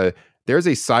 there's a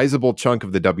sizable chunk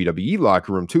of the WWE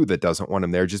locker room too that doesn't want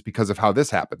him there just because of how this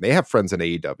happened. They have friends in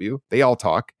AEW. They all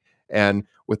talk. And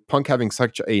with Punk having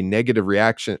such a negative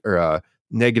reaction or a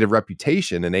negative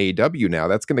reputation in AEW now,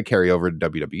 that's going to carry over to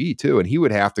WWE too. And he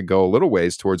would have to go a little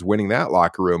ways towards winning that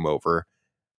locker room over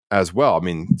as well. I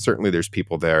mean, certainly there's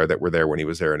people there that were there when he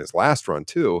was there in his last run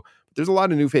too. But there's a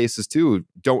lot of new faces too who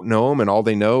don't know him, and all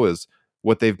they know is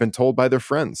what they've been told by their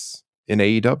friends in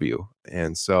AEW.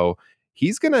 And so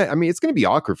it's going to be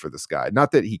awkward for this guy.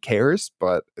 Not that he cares,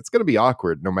 but it's going to be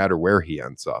awkward no matter where he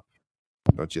ends up.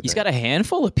 Don't you think? He's got a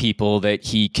handful of people that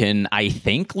he can, I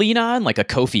think, lean on, like a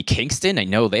Kofi Kingston. I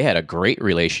know they had a great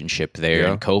relationship there.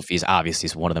 Yeah. And Kofi's obviously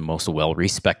is one of the most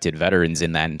well-respected veterans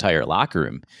in that entire locker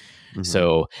room. Mm-hmm.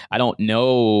 So I don't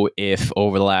know if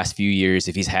over the last few years,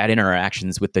 if he's had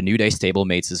interactions with the New Day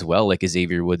stablemates as well, like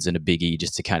Xavier Woods and a Big E,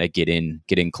 just to kind of get in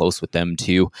close with them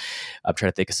too. I'm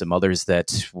trying to think of some others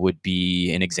that would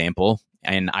be an example.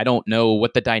 And I don't know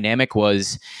what the dynamic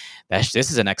was.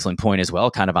 This is an excellent point as well,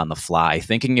 kind of on the fly.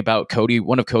 Thinking about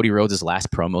one of Cody Rhodes'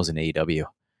 last promos in AEW,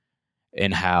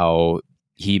 and how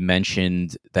he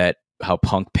mentioned that how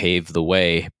Punk paved the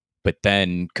way, but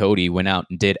then Cody went out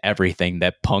and did everything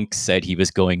that Punk said he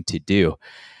was going to do.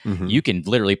 Mm-hmm. You can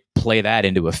literally play that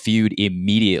into a feud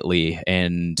immediately.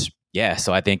 And yeah,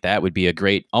 so I think that would be a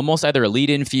great, almost either a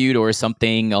lead-in feud or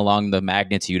something along the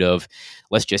magnitude of,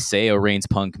 let's just say a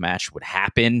Reigns-Punk match would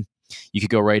happen. You could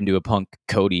go right into a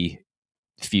Punk-Cody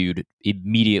feud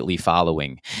immediately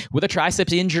following. With a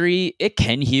triceps injury, it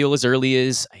can heal as early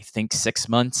as, I think, 6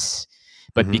 months.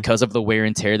 But because of the wear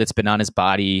and tear that's been on his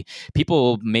body,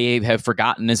 people may have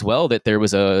forgotten as well that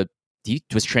he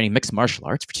was training mixed martial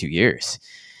arts for 2 years.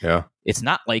 Yeah. It's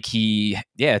not like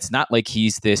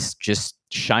he's this just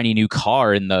shiny new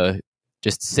car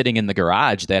just sitting in the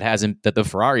garage that the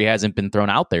Ferrari hasn't been thrown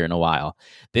out there in a while.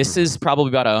 This is probably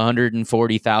about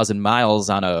 140,000 miles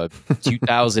on a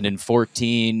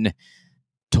 2014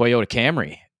 Toyota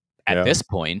Camry. At this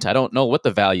point, I don't know what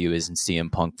the value is in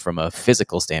CM Punk from a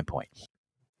physical standpoint.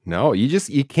 No,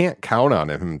 you can't count on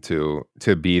him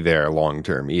to be there long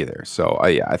term either. So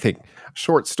I think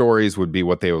short stories would be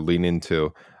what they would lean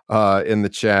into. In the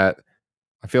chat,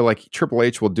 I feel like Triple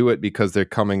H will do it because they're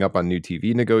coming up on new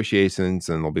TV negotiations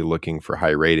and they'll be looking for high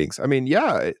ratings. I mean,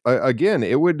 yeah, again,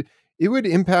 it would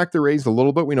impact the ratings a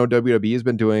little bit. We know WWE has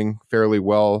been doing fairly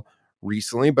well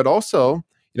recently, but also,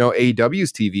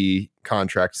 AEW's TV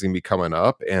contract is going to be coming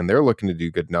up and they're looking to do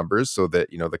good numbers so that,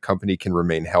 the company can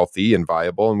remain healthy and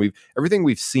viable. And everything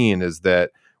we've seen is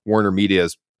that Warner Media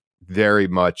is very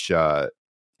much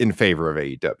in favor of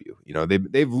AEW.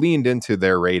 They've leaned into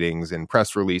their ratings and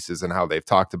press releases and how they've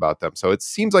talked about them. So it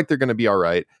seems like they're going to be all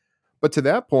right. But to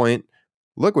that point,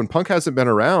 look, when Punk hasn't been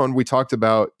around, we talked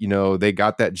about, they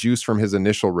got that juice from his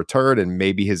initial return and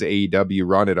maybe his AEW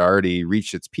run had already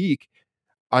reached its peak.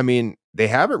 I mean, they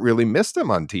haven't really missed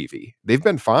him on TV. They've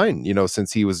been fine,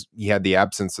 since he had the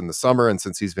absence in the summer and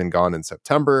since he's been gone in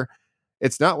September.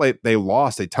 It's not like they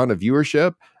lost a ton of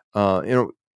viewership.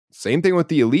 Same thing with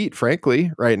the Elite,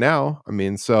 frankly, right now. I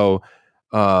mean, so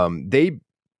would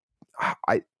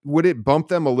it bump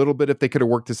them a little bit if they could have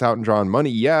worked this out and drawn money?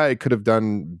 Yeah, it could have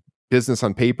done business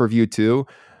on pay-per-view too.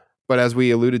 But as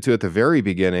we alluded to at the very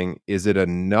beginning, is it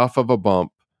enough of a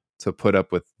bump to put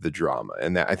up with the drama?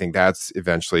 And I think that's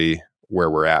eventually where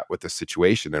we're at with the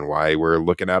situation and why we're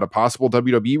looking at a possible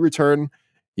WWE return,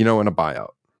 in a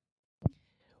buyout.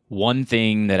 One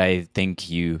thing that I think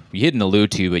you didn't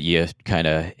allude to, but you kind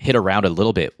of hit around a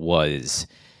little bit, was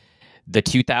the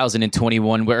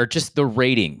 2021, where just the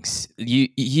ratings.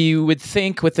 You would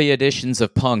think with the additions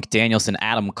of Punk, Danielson,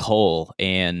 Adam Cole,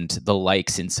 and the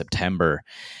likes in September,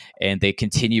 and they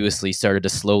continuously started to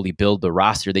slowly build the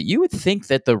roster, that you would think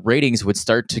that the ratings would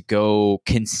start to go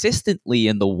consistently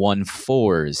in the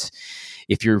 1.4s.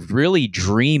 If you're really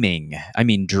dreaming,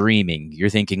 you're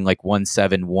thinking like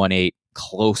 1.7, 1.8,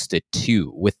 close to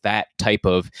 2, with that type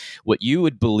of what you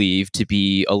would believe to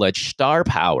be alleged star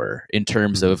power in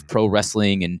terms of pro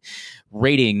wrestling and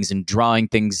ratings and drawing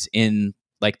things in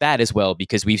like that as well,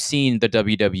 because we've seen the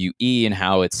WWE and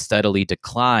how it's steadily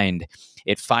declined.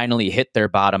 It finally hit their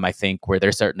bottom, I think, where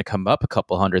they're starting to come up a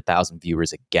couple 100,000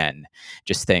 viewers again,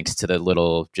 just thanks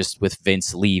to just with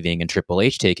Vince leaving and Triple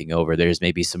H taking over. There's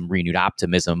maybe some renewed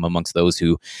optimism amongst those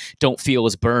who don't feel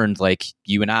as burned like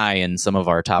you and I and some of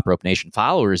our Top Rope Nation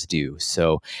followers do.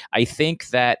 So I think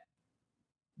that,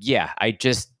 yeah,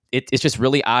 it's just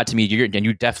really odd to me. And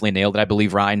you definitely nailed it, I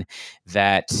believe, Ryan,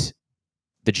 that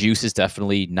the juice is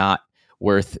definitely not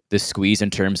worth the squeeze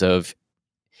in terms of,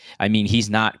 he's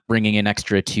not bringing an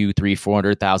extra 2, 3,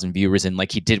 400,000 viewers in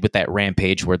like he did with that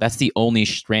Rampage, where that's the only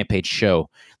Rampage show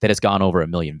that has gone over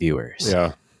 1 million viewers.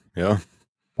 Yeah.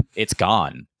 It's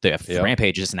gone. The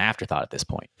Rampage is an afterthought at this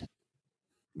point.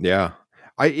 Yeah.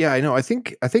 I know. I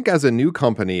think as a new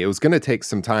company, it was going to take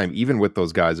some time, even with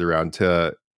those guys around,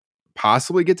 to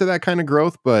possibly get to that kind of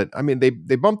growth. But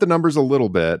they bumped the numbers a little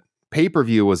bit.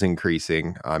 Pay-per-view was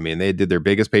increasing. They did their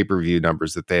biggest pay-per-view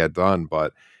numbers that they had done,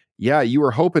 but yeah, you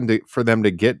were hoping for them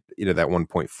to get, that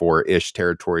 1.4-ish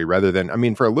territory rather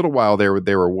than, for a little while they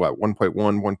were what, 1.1,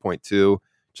 1.2,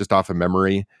 just off of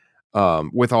memory,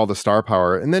 with all the star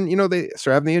power. And then, they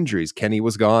started having the injuries. Kenny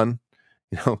was gone,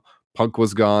 Punk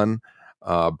was gone.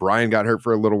 Brian got hurt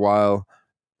for a little while.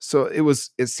 So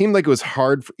it seemed like it was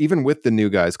hard, even with the new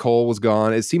guys. Cole was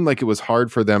gone. It seemed like it was hard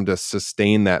for them to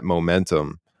sustain that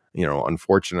momentum.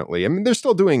 Unfortunately, they're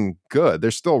still doing good. They're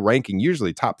still ranking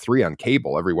usually top 3 on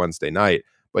cable every Wednesday night.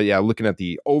 But yeah, looking at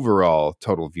the overall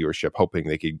total viewership, hoping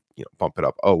they could bump it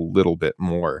up a little bit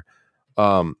more.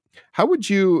 How would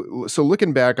you? So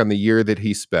looking back on the year that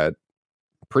he spent,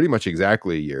 pretty much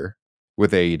exactly a year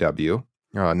with AEW,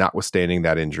 notwithstanding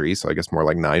that injury. So I guess more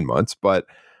like 9 months. But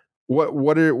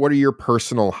what are your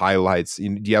personal highlights?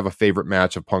 Do you have a favorite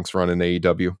match of Punk's run in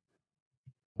AEW?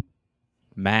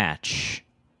 Match.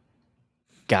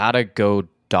 Gotta go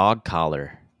dog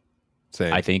collar.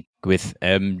 Same. I think with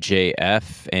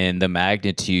MJF and the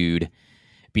magnitude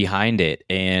behind it.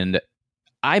 And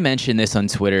I mentioned this on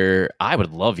Twitter. I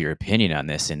would love your opinion on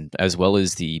this, and as well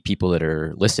as the people that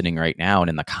are listening right now and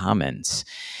in the comments.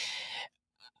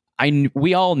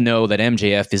 We all know that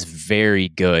MJF is very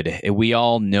good. And we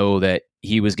all know that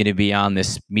he was going to be on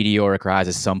this meteoric rise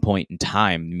at some point in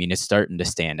time. It's starting to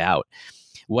stand out.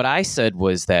 What I said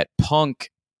was that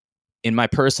Punk, in my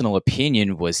personal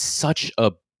opinion, was such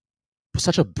a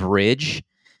bridge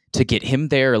to get him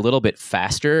there a little bit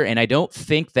faster. And I don't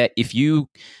think that if you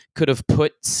could have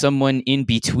put someone in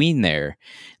between there,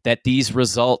 that these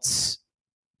results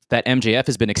that MJF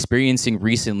has been experiencing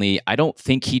recently, I don't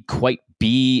think he'd quite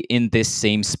be in this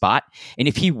same spot. And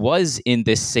if he was in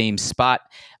this same spot,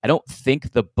 I don't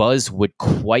think the buzz would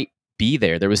quite be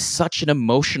there. There was such an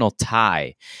emotional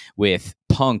tie with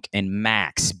Punk and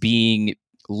Max being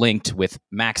linked with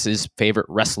Max's favorite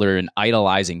wrestler and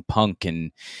idolizing Punk,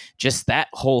 and just that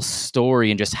whole story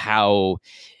and just how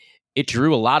it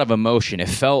drew a lot of emotion. It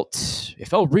felt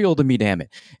real to me, damn it.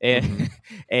 And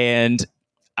and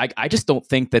I just don't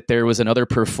think that there was another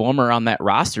performer on that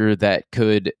roster that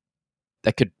could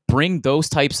bring those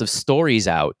types of stories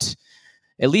out,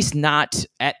 at least not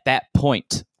at that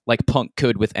point like Punk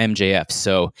could with MJF.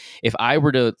 So if I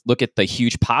were to look at the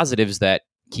huge positives that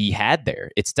he had there,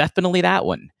 it's definitely that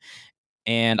one.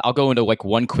 And I'll go into like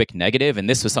one quick negative, and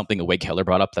this was something that Wade Keller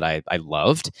brought up that I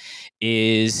loved,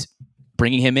 is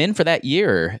bringing him in for that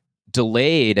year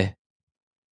delayed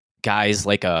guys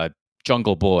like a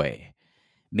Jungle Boy,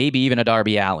 maybe even a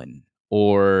Darby Allin,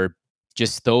 or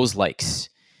just those likes,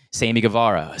 Sammy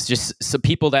Guevara, just some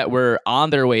people that were on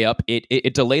their way up.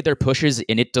 It delayed their pushes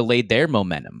and it delayed their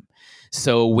momentum.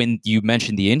 So when you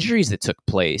mentioned the injuries that took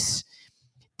place,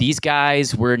 these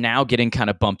guys were now getting kind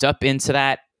of bumped up into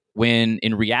that, when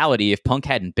in reality, if Punk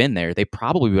hadn't been there, they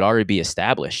probably would already be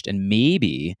established. And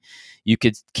maybe you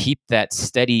could keep that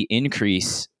steady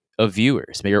increase of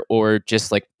viewers, or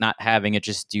just like not having it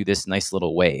just do this nice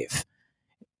little wave.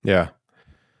 Yeah.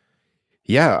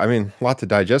 Yeah, a lot to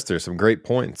digest there. Some great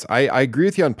points. I agree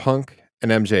with you on Punk and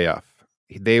MJF.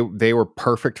 They were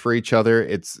perfect for each other.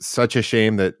 It's such a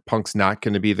shame that Punk's not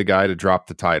going to be the guy to drop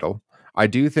the title. I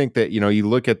do think that, you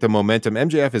look at the momentum.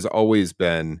 MJF has always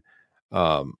been,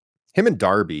 him and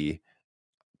Darby,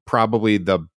 probably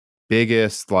the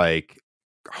biggest, like,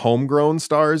 homegrown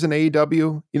stars in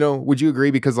AEW. Would you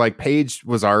agree? Because like Paige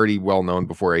was already well known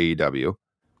before AEW.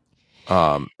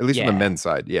 At least on the men's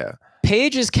side, yeah.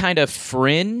 Paige is kind of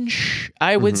fringe,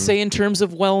 I would say, in terms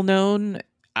of well known.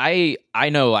 I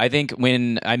know. I think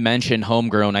when I mentioned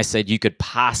homegrown, I said you could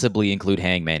possibly include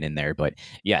Hangman in there, but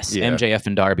yes, MJF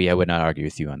and Darby, I would not argue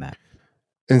with you on that.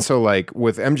 And so, like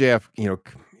with MJF,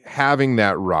 having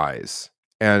that rise,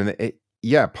 and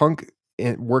Punk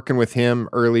working with him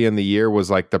early in the year was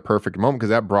like the perfect moment because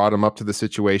that brought him up to the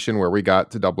situation where we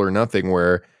got to Double or Nothing,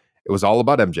 where it was all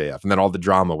about MJF, and then all the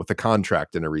drama with the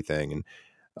contract and everything, and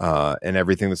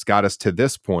everything that's got us to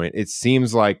this point. It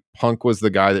seems like Punk was the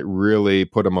guy that really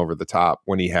put him over the top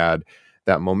when he had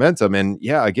that momentum. And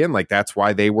yeah, again, like that's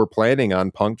why they were planning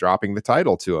on Punk dropping the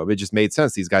title to him. It just made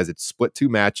sense. These guys had split 2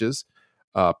 matches.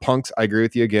 Punk's, I agree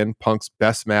with you again, Punk's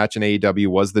best match in AEW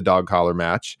was the dog collar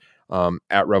match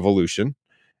at Revolution.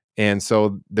 And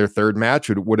so their third match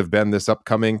would have been this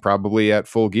upcoming, probably at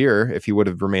Full Gear, if he would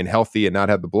have remained healthy and not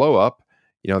had the blow up.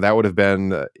 That would have been,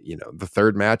 the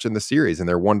third match in the series, and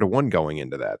they're 1-1 going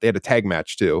into that. They had a tag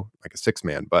match too, like a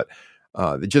 6-man, but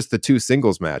just the 2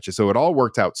 singles matches. So it all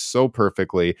worked out so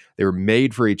perfectly. They were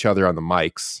made for each other on the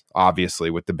mics, obviously,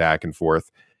 with the back and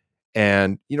forth.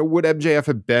 And, would MJF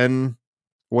have been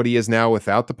what he is now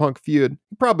without the Punk feud?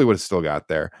 He probably would have still got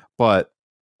there, but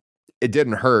it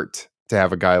didn't hurt to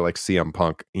have a guy like CM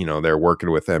Punk, there working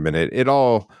with him. And it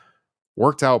all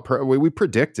worked out. We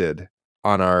predicted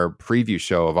on our preview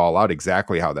show of All Out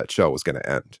exactly how that show was going to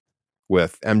end,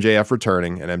 with MJF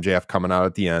returning and MJF coming out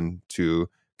at the end to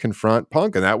confront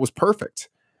Punk. And that was perfect.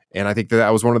 And I think that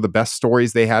was one of the best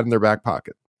stories they had in their back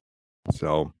pocket.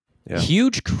 So, yeah.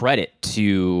 Huge credit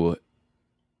to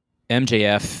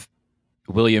MJF,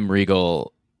 William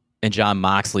Regal, and Jon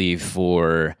Moxley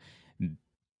for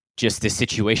just the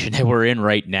situation that we're in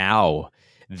right now,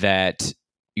 that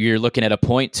you're looking at a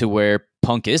point to where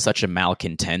Punk is such a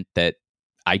malcontent that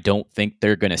I don't think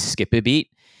they're going to skip a beat.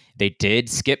 They did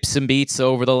skip some beats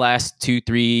over the last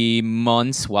 2-3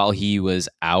 months while he was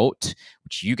out,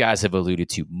 which you guys have alluded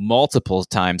to multiple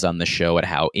times on the show at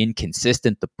how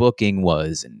inconsistent the booking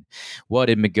was and what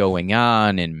had been going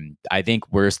on. And I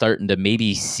think we're starting to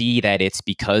maybe see that it's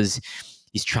because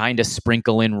he's trying to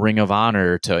sprinkle in Ring of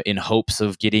Honor in hopes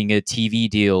of getting a TV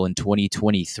deal in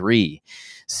 2023.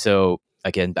 So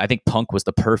again, I think Punk was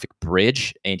the perfect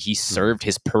bridge, and he served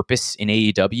his purpose in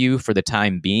AEW for the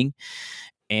time being.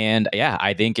 And yeah,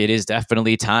 I think it is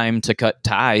definitely time to cut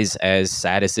ties, as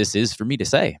sad as this is for me to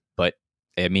say. But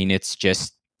I mean, it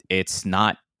just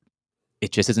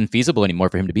isn't feasible anymore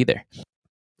for him to be there.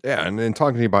 Yeah, and then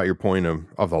talking about your point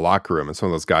of the locker room and some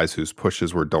of those guys whose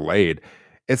pushes were delayed,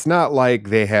 it's not like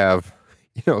they have,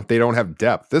 they don't have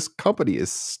depth. This company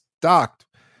is stacked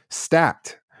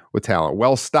with talent,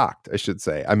 well stocked, I should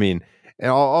say. I mean, and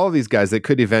all of these guys that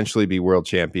could eventually be world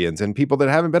champions and people that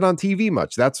haven't been on TV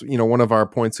much. That's, one of our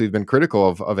points we've been critical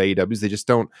of AEW is they just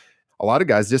don't, a lot of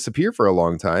guys disappear for a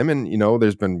long time. And,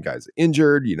 there's been guys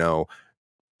injured,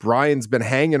 Brian's been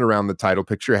hanging around the title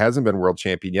picture, hasn't been world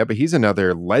champion yet, but he's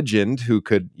another legend who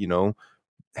could,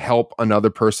 help another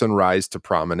person rise to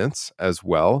prominence as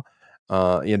well.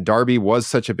 And Darby was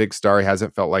such a big star. He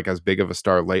hasn't felt like as big of a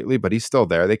star lately, but he's still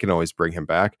there. They can always bring him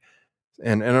back.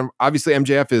 And obviously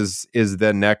MJF is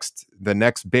the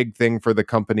next big thing for the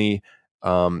company.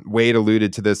 Wade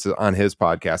alluded to this on his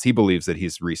podcast. He believes that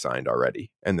he's re-signed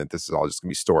already and that this is all just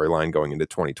gonna be storyline going into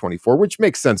 2024, which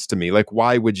makes sense to me. Like,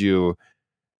 why would you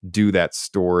do that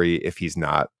story if he's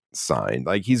not signed?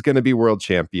 Like, he's going to be world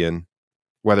champion,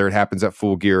 whether it happens at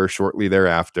Full Gear or shortly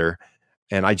thereafter.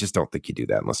 And I just don't think you do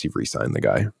that unless you've re-signed the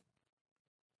guy.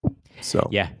 So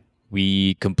yeah,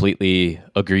 we completely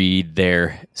agreed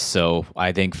there. So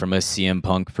I think from a CM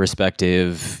Punk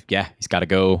perspective, yeah, he's got to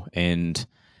go. And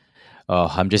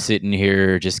I'm just sitting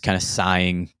here just kind of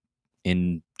sighing,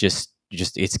 and just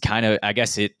it's kind of, I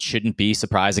guess it shouldn't be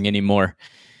surprising anymore.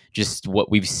 Just what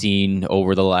we've seen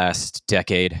over the last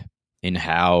decade and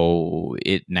how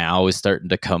it now is starting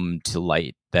to come to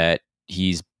light that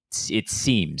it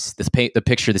seems the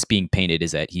picture that's being painted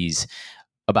is that he's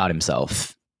about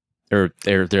himself, or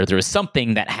there was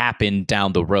something that happened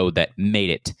down the road that made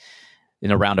it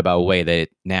in a roundabout way that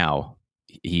now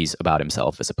he's about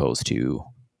himself as opposed to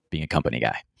being a company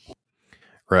guy.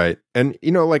 Right. And,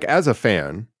 like as a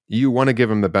fan, you want to give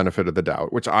him the benefit of the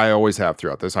doubt, which I always have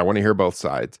throughout this. I want to hear both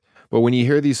sides. But when you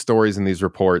hear these stories and these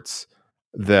reports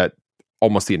that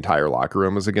almost the entire locker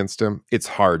room is against him, it's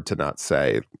hard to not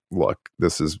say, look,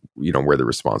 this is, where the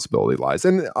responsibility lies.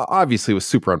 And obviously it was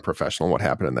super unprofessional what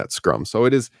happened in that scrum. So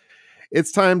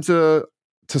it's time to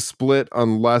to split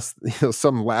unless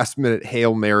some last minute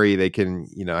Hail Mary they can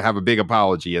have a big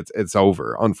apology. It's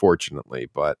over, unfortunately.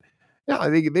 But yeah, I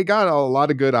think they got a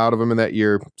lot of good out of him in that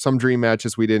year. Some dream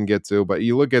matches we didn't get to, but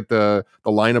you look at the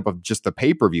lineup of just the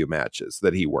pay-per-view matches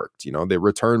that he worked. The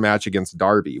return match against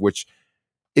Darby, which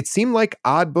it seemed like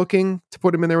odd booking to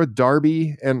put him in there with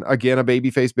Darby, and again a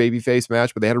babyface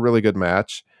match, but they had a really good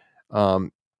match.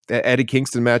 The Eddie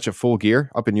Kingston match at Full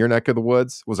Gear up in your neck of the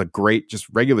woods was a great, just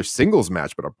regular singles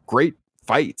match, but a great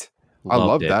fight. I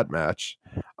loved that match.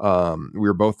 We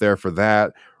were both there for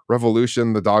that.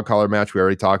 Revolution, the dog collar match we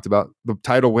already talked about. The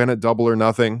title win at Double or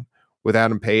Nothing with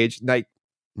Adam Page.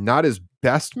 Not his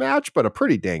best match, but a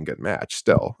pretty dang good match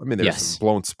still. I mean, there's some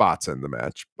blown spots in the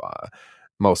match.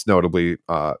 Most notably,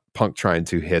 Punk trying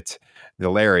to hit the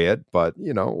lariat, but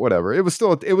whatever. It was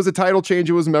a title change.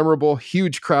 It was memorable.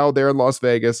 Huge crowd there in Las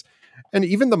Vegas, and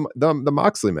even the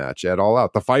Moxley match at All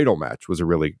Out, the final match, was a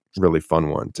really, really fun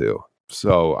one too.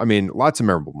 So, I mean, lots of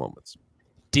memorable moments.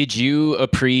 Did you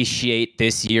appreciate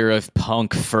this year of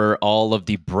Punk for all of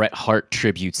the Bret Hart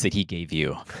tributes that he gave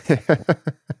you?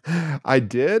 I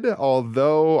did,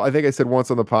 although I think I said once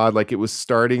on the pod, like, it was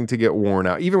starting to get worn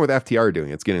out. Even with FTR doing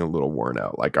it, it's getting a little worn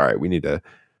out. Like, all right, we need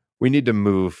to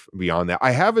move beyond that.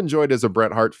 I have enjoyed, as a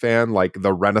Bret Hart fan, like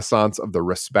the renaissance of the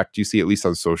respect you see, at least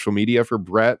on social media, for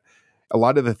Bret. A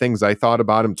lot of the things I thought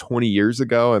about him 20 years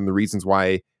ago and the reasons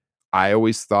why I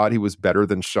always thought he was better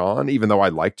than Shawn, even though I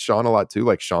liked Shawn a lot too.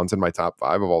 Like, Shawn's in my top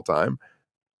 5 of all time.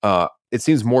 It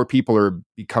seems more people are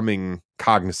becoming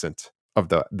cognizant of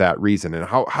that reason and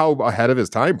how ahead of his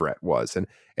time Bret was.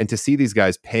 And to see these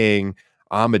guys paying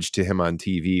homage to him on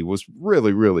TV was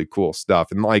really, really cool stuff.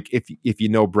 And like, if you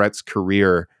know Bret's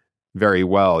career very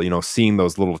well, seeing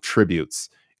those little tributes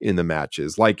in the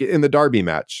matches, like in the Darby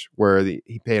match where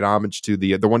he paid homage to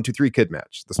the 1-2-3 Kid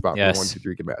match, the spot for the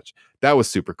 1-2-3 Kid match. That was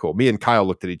super cool. Me and Kyle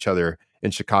looked at each other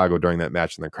in Chicago during that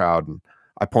match in the crowd, and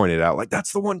I pointed out, like,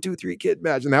 that's the 1-2-3 Kid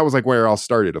match. And that was like where it all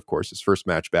started, of course, his first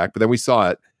match back. But then we saw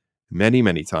it many,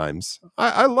 many times.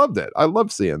 I loved it. I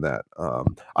love seeing that.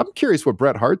 I'm curious what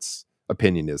Bret Hart's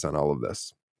opinion is on all of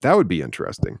this. That would be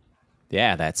interesting.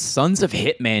 Yeah, that Sons of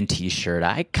Hitman t-shirt.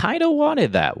 I kind of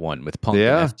wanted that one with Punk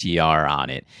and FTR on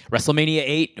it. WrestleMania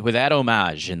 8 with that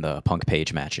homage in the Punk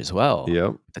Page match as well.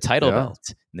 Yep. The title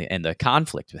belt and the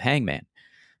conflict with Hangman.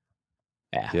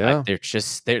 Yeah.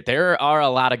 There are a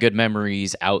lot of good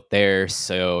memories out there,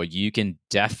 so you can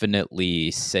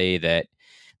definitely say that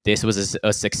this was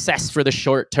a success for the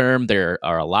short term. There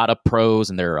are a lot of pros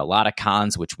and there are a lot of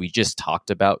cons, which we just talked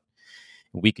about.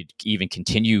 We could even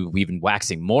continue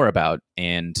waxing more about.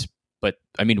 But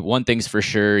I mean, one thing's for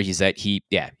sure is that he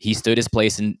stood his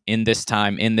place in this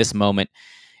time, in this moment.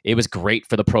 It was great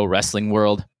for the pro wrestling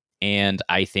world. And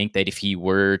I think that if he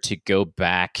were to go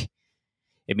back,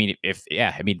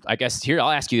 I guess here,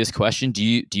 I'll ask you this question. Do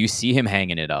you see him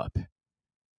hanging it up?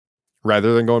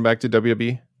 Rather than going back to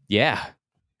WWE? Yeah.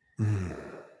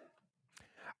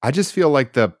 I just feel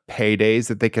like the paydays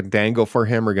that they can dangle for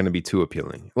him are going to be too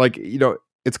appealing. Like,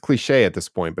 it's cliche at this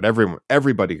point, but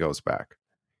everybody goes back.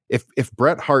 If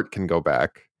Bret Hart can go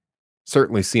back,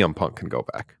 certainly CM Punk can go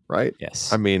back, right?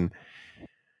 Yes. I mean,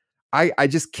 I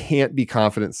just can't be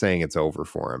confident saying it's over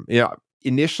for him.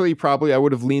 Initially, probably I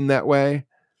would have leaned that way,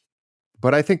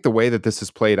 but I think the way that this has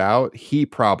played out, he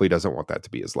probably doesn't want that to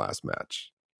be his last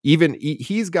match. Even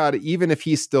if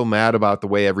he's still mad about the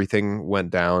way everything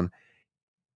went down,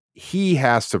 he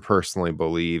has to personally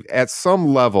believe at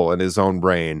some level in his own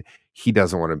brain, he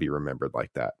doesn't want to be remembered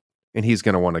like that. And he's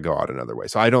going to want to go out another way.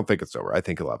 So I don't think it's over. I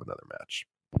think he'll have another match.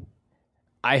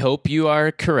 I hope you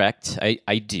are correct.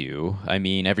 I do. I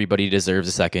mean, everybody deserves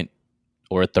a second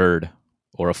or a third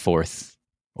or a fourth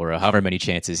or however many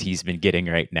chances he's been getting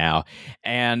right now.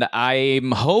 And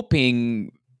I'm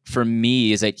hoping, for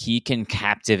me, is that he can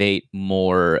captivate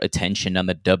more attention on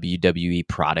the WWE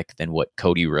product than what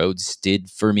Cody Rhodes did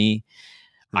for me.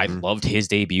 I loved his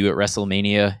debut at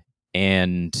WrestleMania,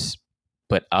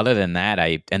 but other than that,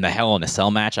 and the Hell in a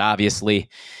Cell match, obviously,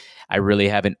 I really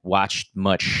haven't watched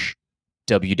much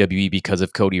WWE because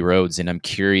of Cody Rhodes, and I'm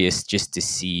curious just to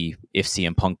see if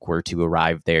CM Punk were to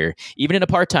arrive there, even in a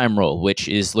part-time role, which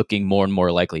is looking more and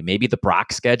more likely. Maybe the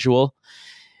Brock schedule.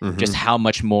 Just how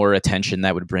much more attention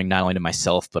that would bring, not only to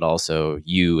myself, but also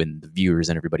you and the viewers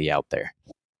and everybody out there.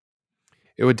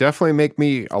 It would definitely make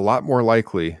me a lot more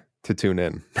likely to tune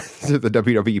in to the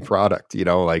WWE product.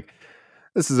 Like,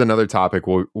 this is another topic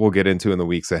we'll get into in the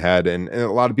weeks ahead. And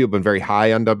a lot of people have been very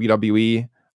high on WWE.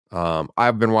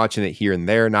 I've been watching it here and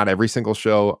there, not every single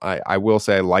show. I will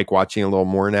say I like watching a little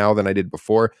more now than I did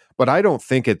before, but I don't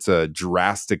think it's a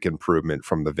drastic improvement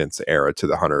from the Vince era to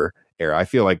the Hunter era. I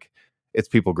feel like it's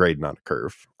people grading on a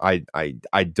curve. I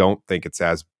don't think it's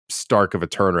as stark of a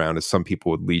turnaround as some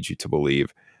people would lead you to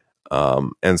believe.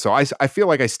 And so I feel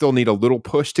like I still need a little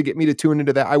push to get me to tune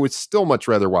into that. I would still much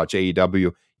rather watch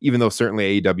AEW, even though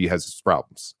certainly AEW has its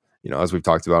problems, as we've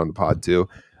talked about on the pod too.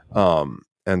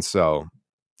 And so,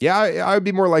 yeah, I would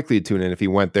be more likely to tune in if he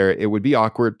went there. It would be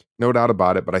awkward, no doubt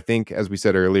about it. But I think, as we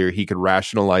said earlier, he could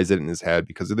rationalize it in his head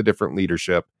because of the different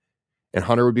leadership. And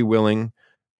Hunter would be willing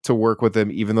to work with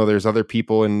him, even though there's other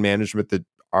people in management that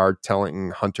are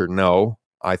telling Hunter no.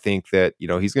 I think that,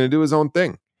 he's going to do his own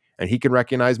thing. And he can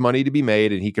recognize money to be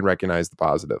made, and he can recognize the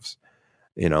positives,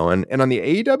 and on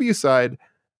the AEW side,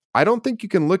 I don't think you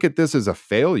can look at this as a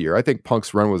failure. I think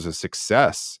Punk's run was a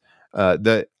success.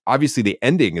 Obviously the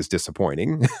ending is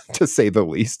disappointing to say the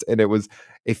least, and it was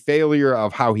a failure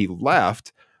of how he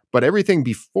left. But everything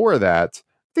before that,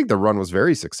 I think the run was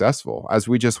very successful, as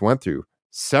we just went through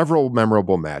several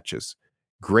memorable matches,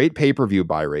 great pay-per-view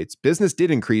buy rates. Business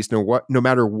did increase, no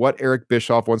matter what Eric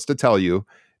Bischoff wants to tell you.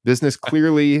 Business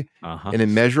clearly, in a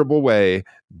measurable way,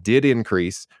 did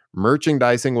increase.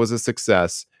 Merchandising was a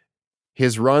success.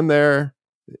 His run there,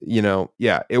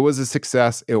 it was a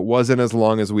success. It wasn't as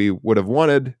long as we would have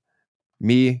wanted,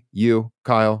 me, you,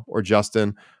 Kyle, or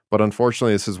Justin. But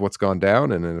unfortunately, this is what's gone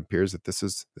down, and it appears that this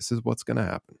is what's going to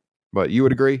happen. But you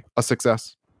would agree, a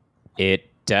success? It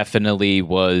definitely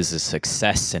was a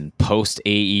success. And post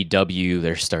AEW,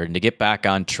 they're starting to get back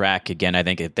on track again. I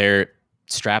think if they're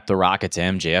strap the rocket to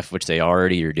MJF, which they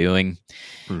already are doing.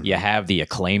 Mm-hmm. You have the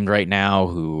Acclaimed right now,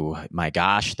 who, my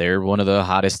gosh, they're one of the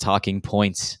hottest talking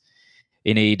points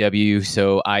in AEW.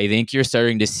 So I think you're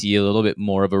starting to see a little bit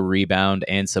more of a rebound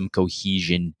and some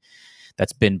cohesion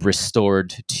that's been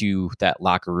restored to that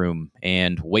locker room.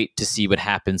 And wait to see what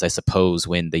happens, I suppose,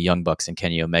 when the Young Bucks and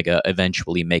Kenny Omega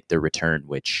eventually make their return,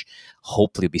 which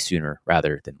hopefully will be sooner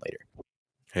rather than later.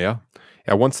 Yeah.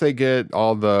 Once they get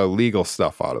all the legal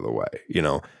stuff out of the way,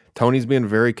 Tony's being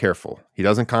very careful. He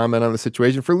doesn't comment on the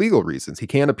situation for legal reasons. He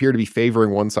can't appear to be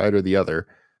favoring one side or the other,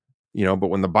 but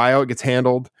when the buyout gets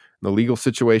handled, the legal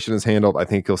situation is handled, I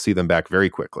think you'll see them back very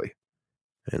quickly,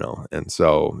 and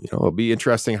so, it'll be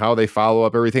interesting how they follow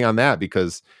up everything on that,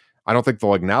 because I don't think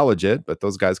they'll acknowledge it, but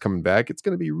those guys coming back, it's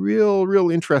going to be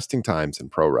real interesting times in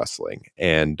pro wrestling.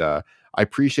 And I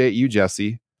appreciate you,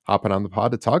 Jesse, hopping on the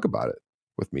pod to talk about it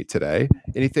with me today.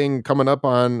 Anything coming up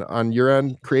on your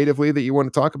end creatively that you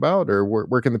want to talk about, or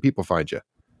where can the people find you?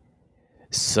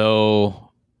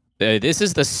 So this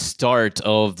is the start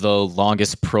of the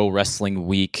longest pro wrestling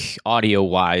week audio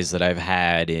wise that I've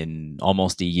had in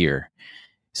almost a year.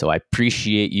 So I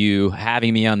appreciate you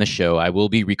having me on the show. I will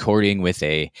be recording with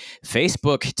a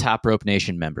Facebook Top Rope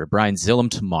Nation member, Brian Zillum,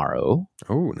 tomorrow.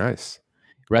 Oh, nice.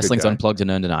 Wrestling's Unplugged and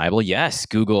Undeniable. Yes,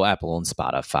 Google, Apple, and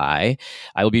Spotify.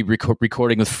 I will be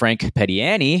recording with Frank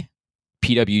Pettiani,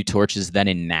 PW Torches Then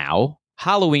and Now,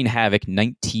 Halloween Havoc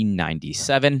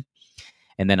 1997.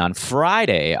 And then on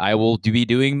Friday, I will be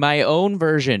doing my own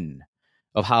version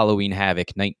of Halloween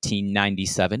Havoc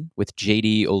 1997 with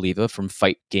JD Oliva from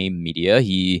Fight Game Media.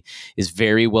 He is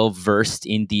very well versed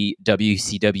in the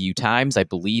WCW times. I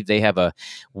believe they have a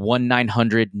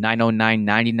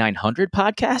 1-900-909-9900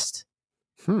 podcast.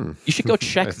 You should go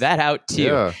check that out too.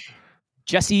 Yeah.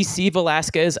 Jesse C.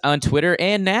 Velasquez on Twitter.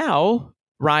 And now,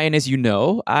 Ryan, as you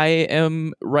know, I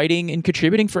am writing and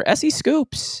contributing for SE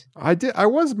Scoops. I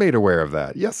was made aware of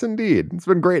that. Yes, indeed. It's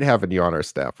been great having you on our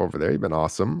staff over there. You've been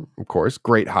awesome. Of course,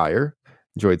 great hire.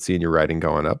 Enjoyed seeing your writing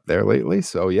going up there lately.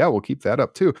 So yeah, we'll keep that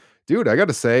up too. Dude, I got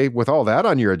to say, with all that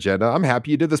on your agenda, I'm happy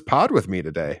you did this pod with me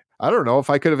today. I don't know if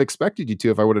I could have expected you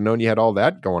to if I would have known you had all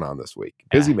that going on this week.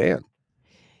 Busy man.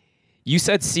 You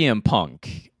said CM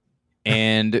Punk,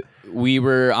 and we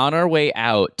were on our way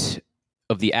out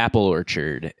of the apple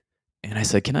orchard, and I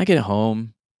said, "Can I get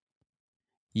home?"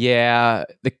 Yeah,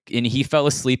 and he fell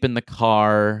asleep in the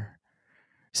car.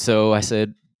 So I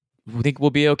said, "We think we'll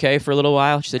be okay for a little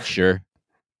while?" She said, "Sure."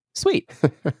 Sweet.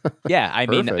 Yeah, I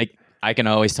mean, I can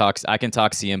always talk. I can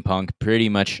talk CM Punk pretty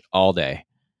much all day.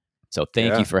 So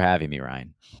thank you for having me,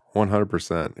 Ryan.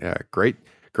 100%. Yeah,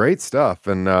 great stuff.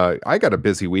 And I got a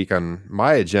busy week on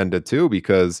my agenda too,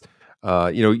 because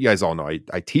you guys all know I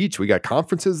teach. We got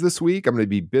conferences this week. I'm going to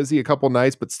be busy a couple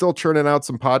nights, but still churning out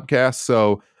some podcasts.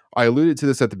 So I alluded to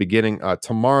this at the beginning.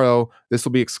 Tomorrow, this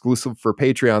will be exclusive for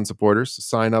Patreon supporters. So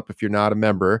sign up if you're not a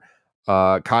member.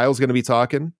 Kyle's going to be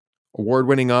talking.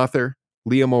 Award-winning author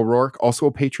Liam O'Rourke, also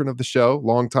a patron of the show,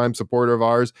 longtime supporter of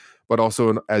ours, but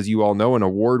also, as you all know, an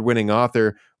award-winning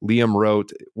author. Liam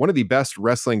wrote one of the best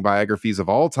wrestling biographies of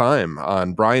all time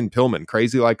on Brian Pillman,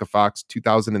 Crazy Like a Fox,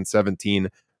 2017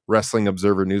 Wrestling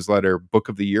Observer Newsletter Book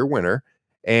of the Year winner.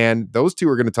 And those two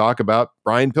are going to talk about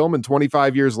Brian Pillman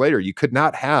 25 years later. You could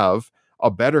not have a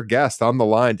better guest on the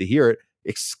line to hear it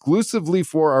exclusively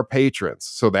for our patrons.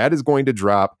 So that is going to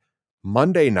drop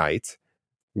Monday night.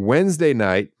 Wednesday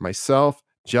night, myself,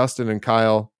 Justin, and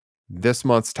Kyle, this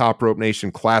month's Top Rope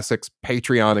Nation Classics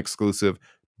Patreon exclusive,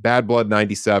 Bad Blood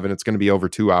 97. It's going to be over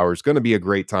 2 hours. Going to be a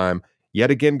great time. Yet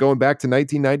again, going back to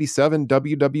 1997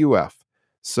 WWF.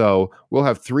 So we'll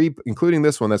have 3, including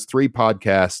this one, that's 3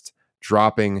 podcasts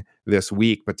dropping this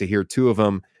week. But to hear 2 of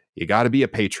them, you got to be a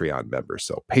Patreon member.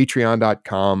 So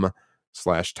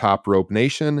patreon.com/Top Rope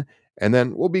Nation. And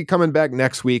then we'll be coming back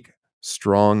next week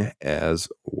strong as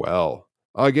well.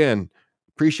 Again,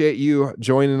 appreciate you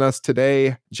joining us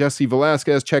today. Jesse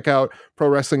Velasquez, check out Pro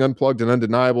Wrestling Unplugged and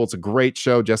Undeniable. It's a great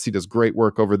show. Jesse does great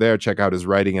work over there. Check out his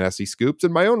writing at SE Scoops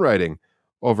and my own writing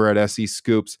over at SE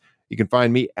Scoops. You can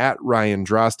find me at Ryan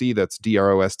Droste, that's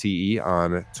DROSTE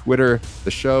on Twitter.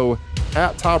 The show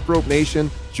at Top Rope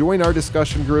Nation. Join our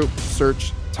discussion group.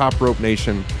 Search Top Rope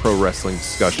Nation Pro Wrestling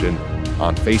Discussion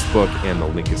on Facebook, and the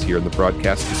link is here in the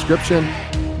broadcast description.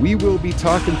 We will be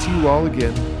talking to you all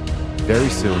again very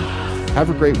soon. Have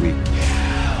a great week.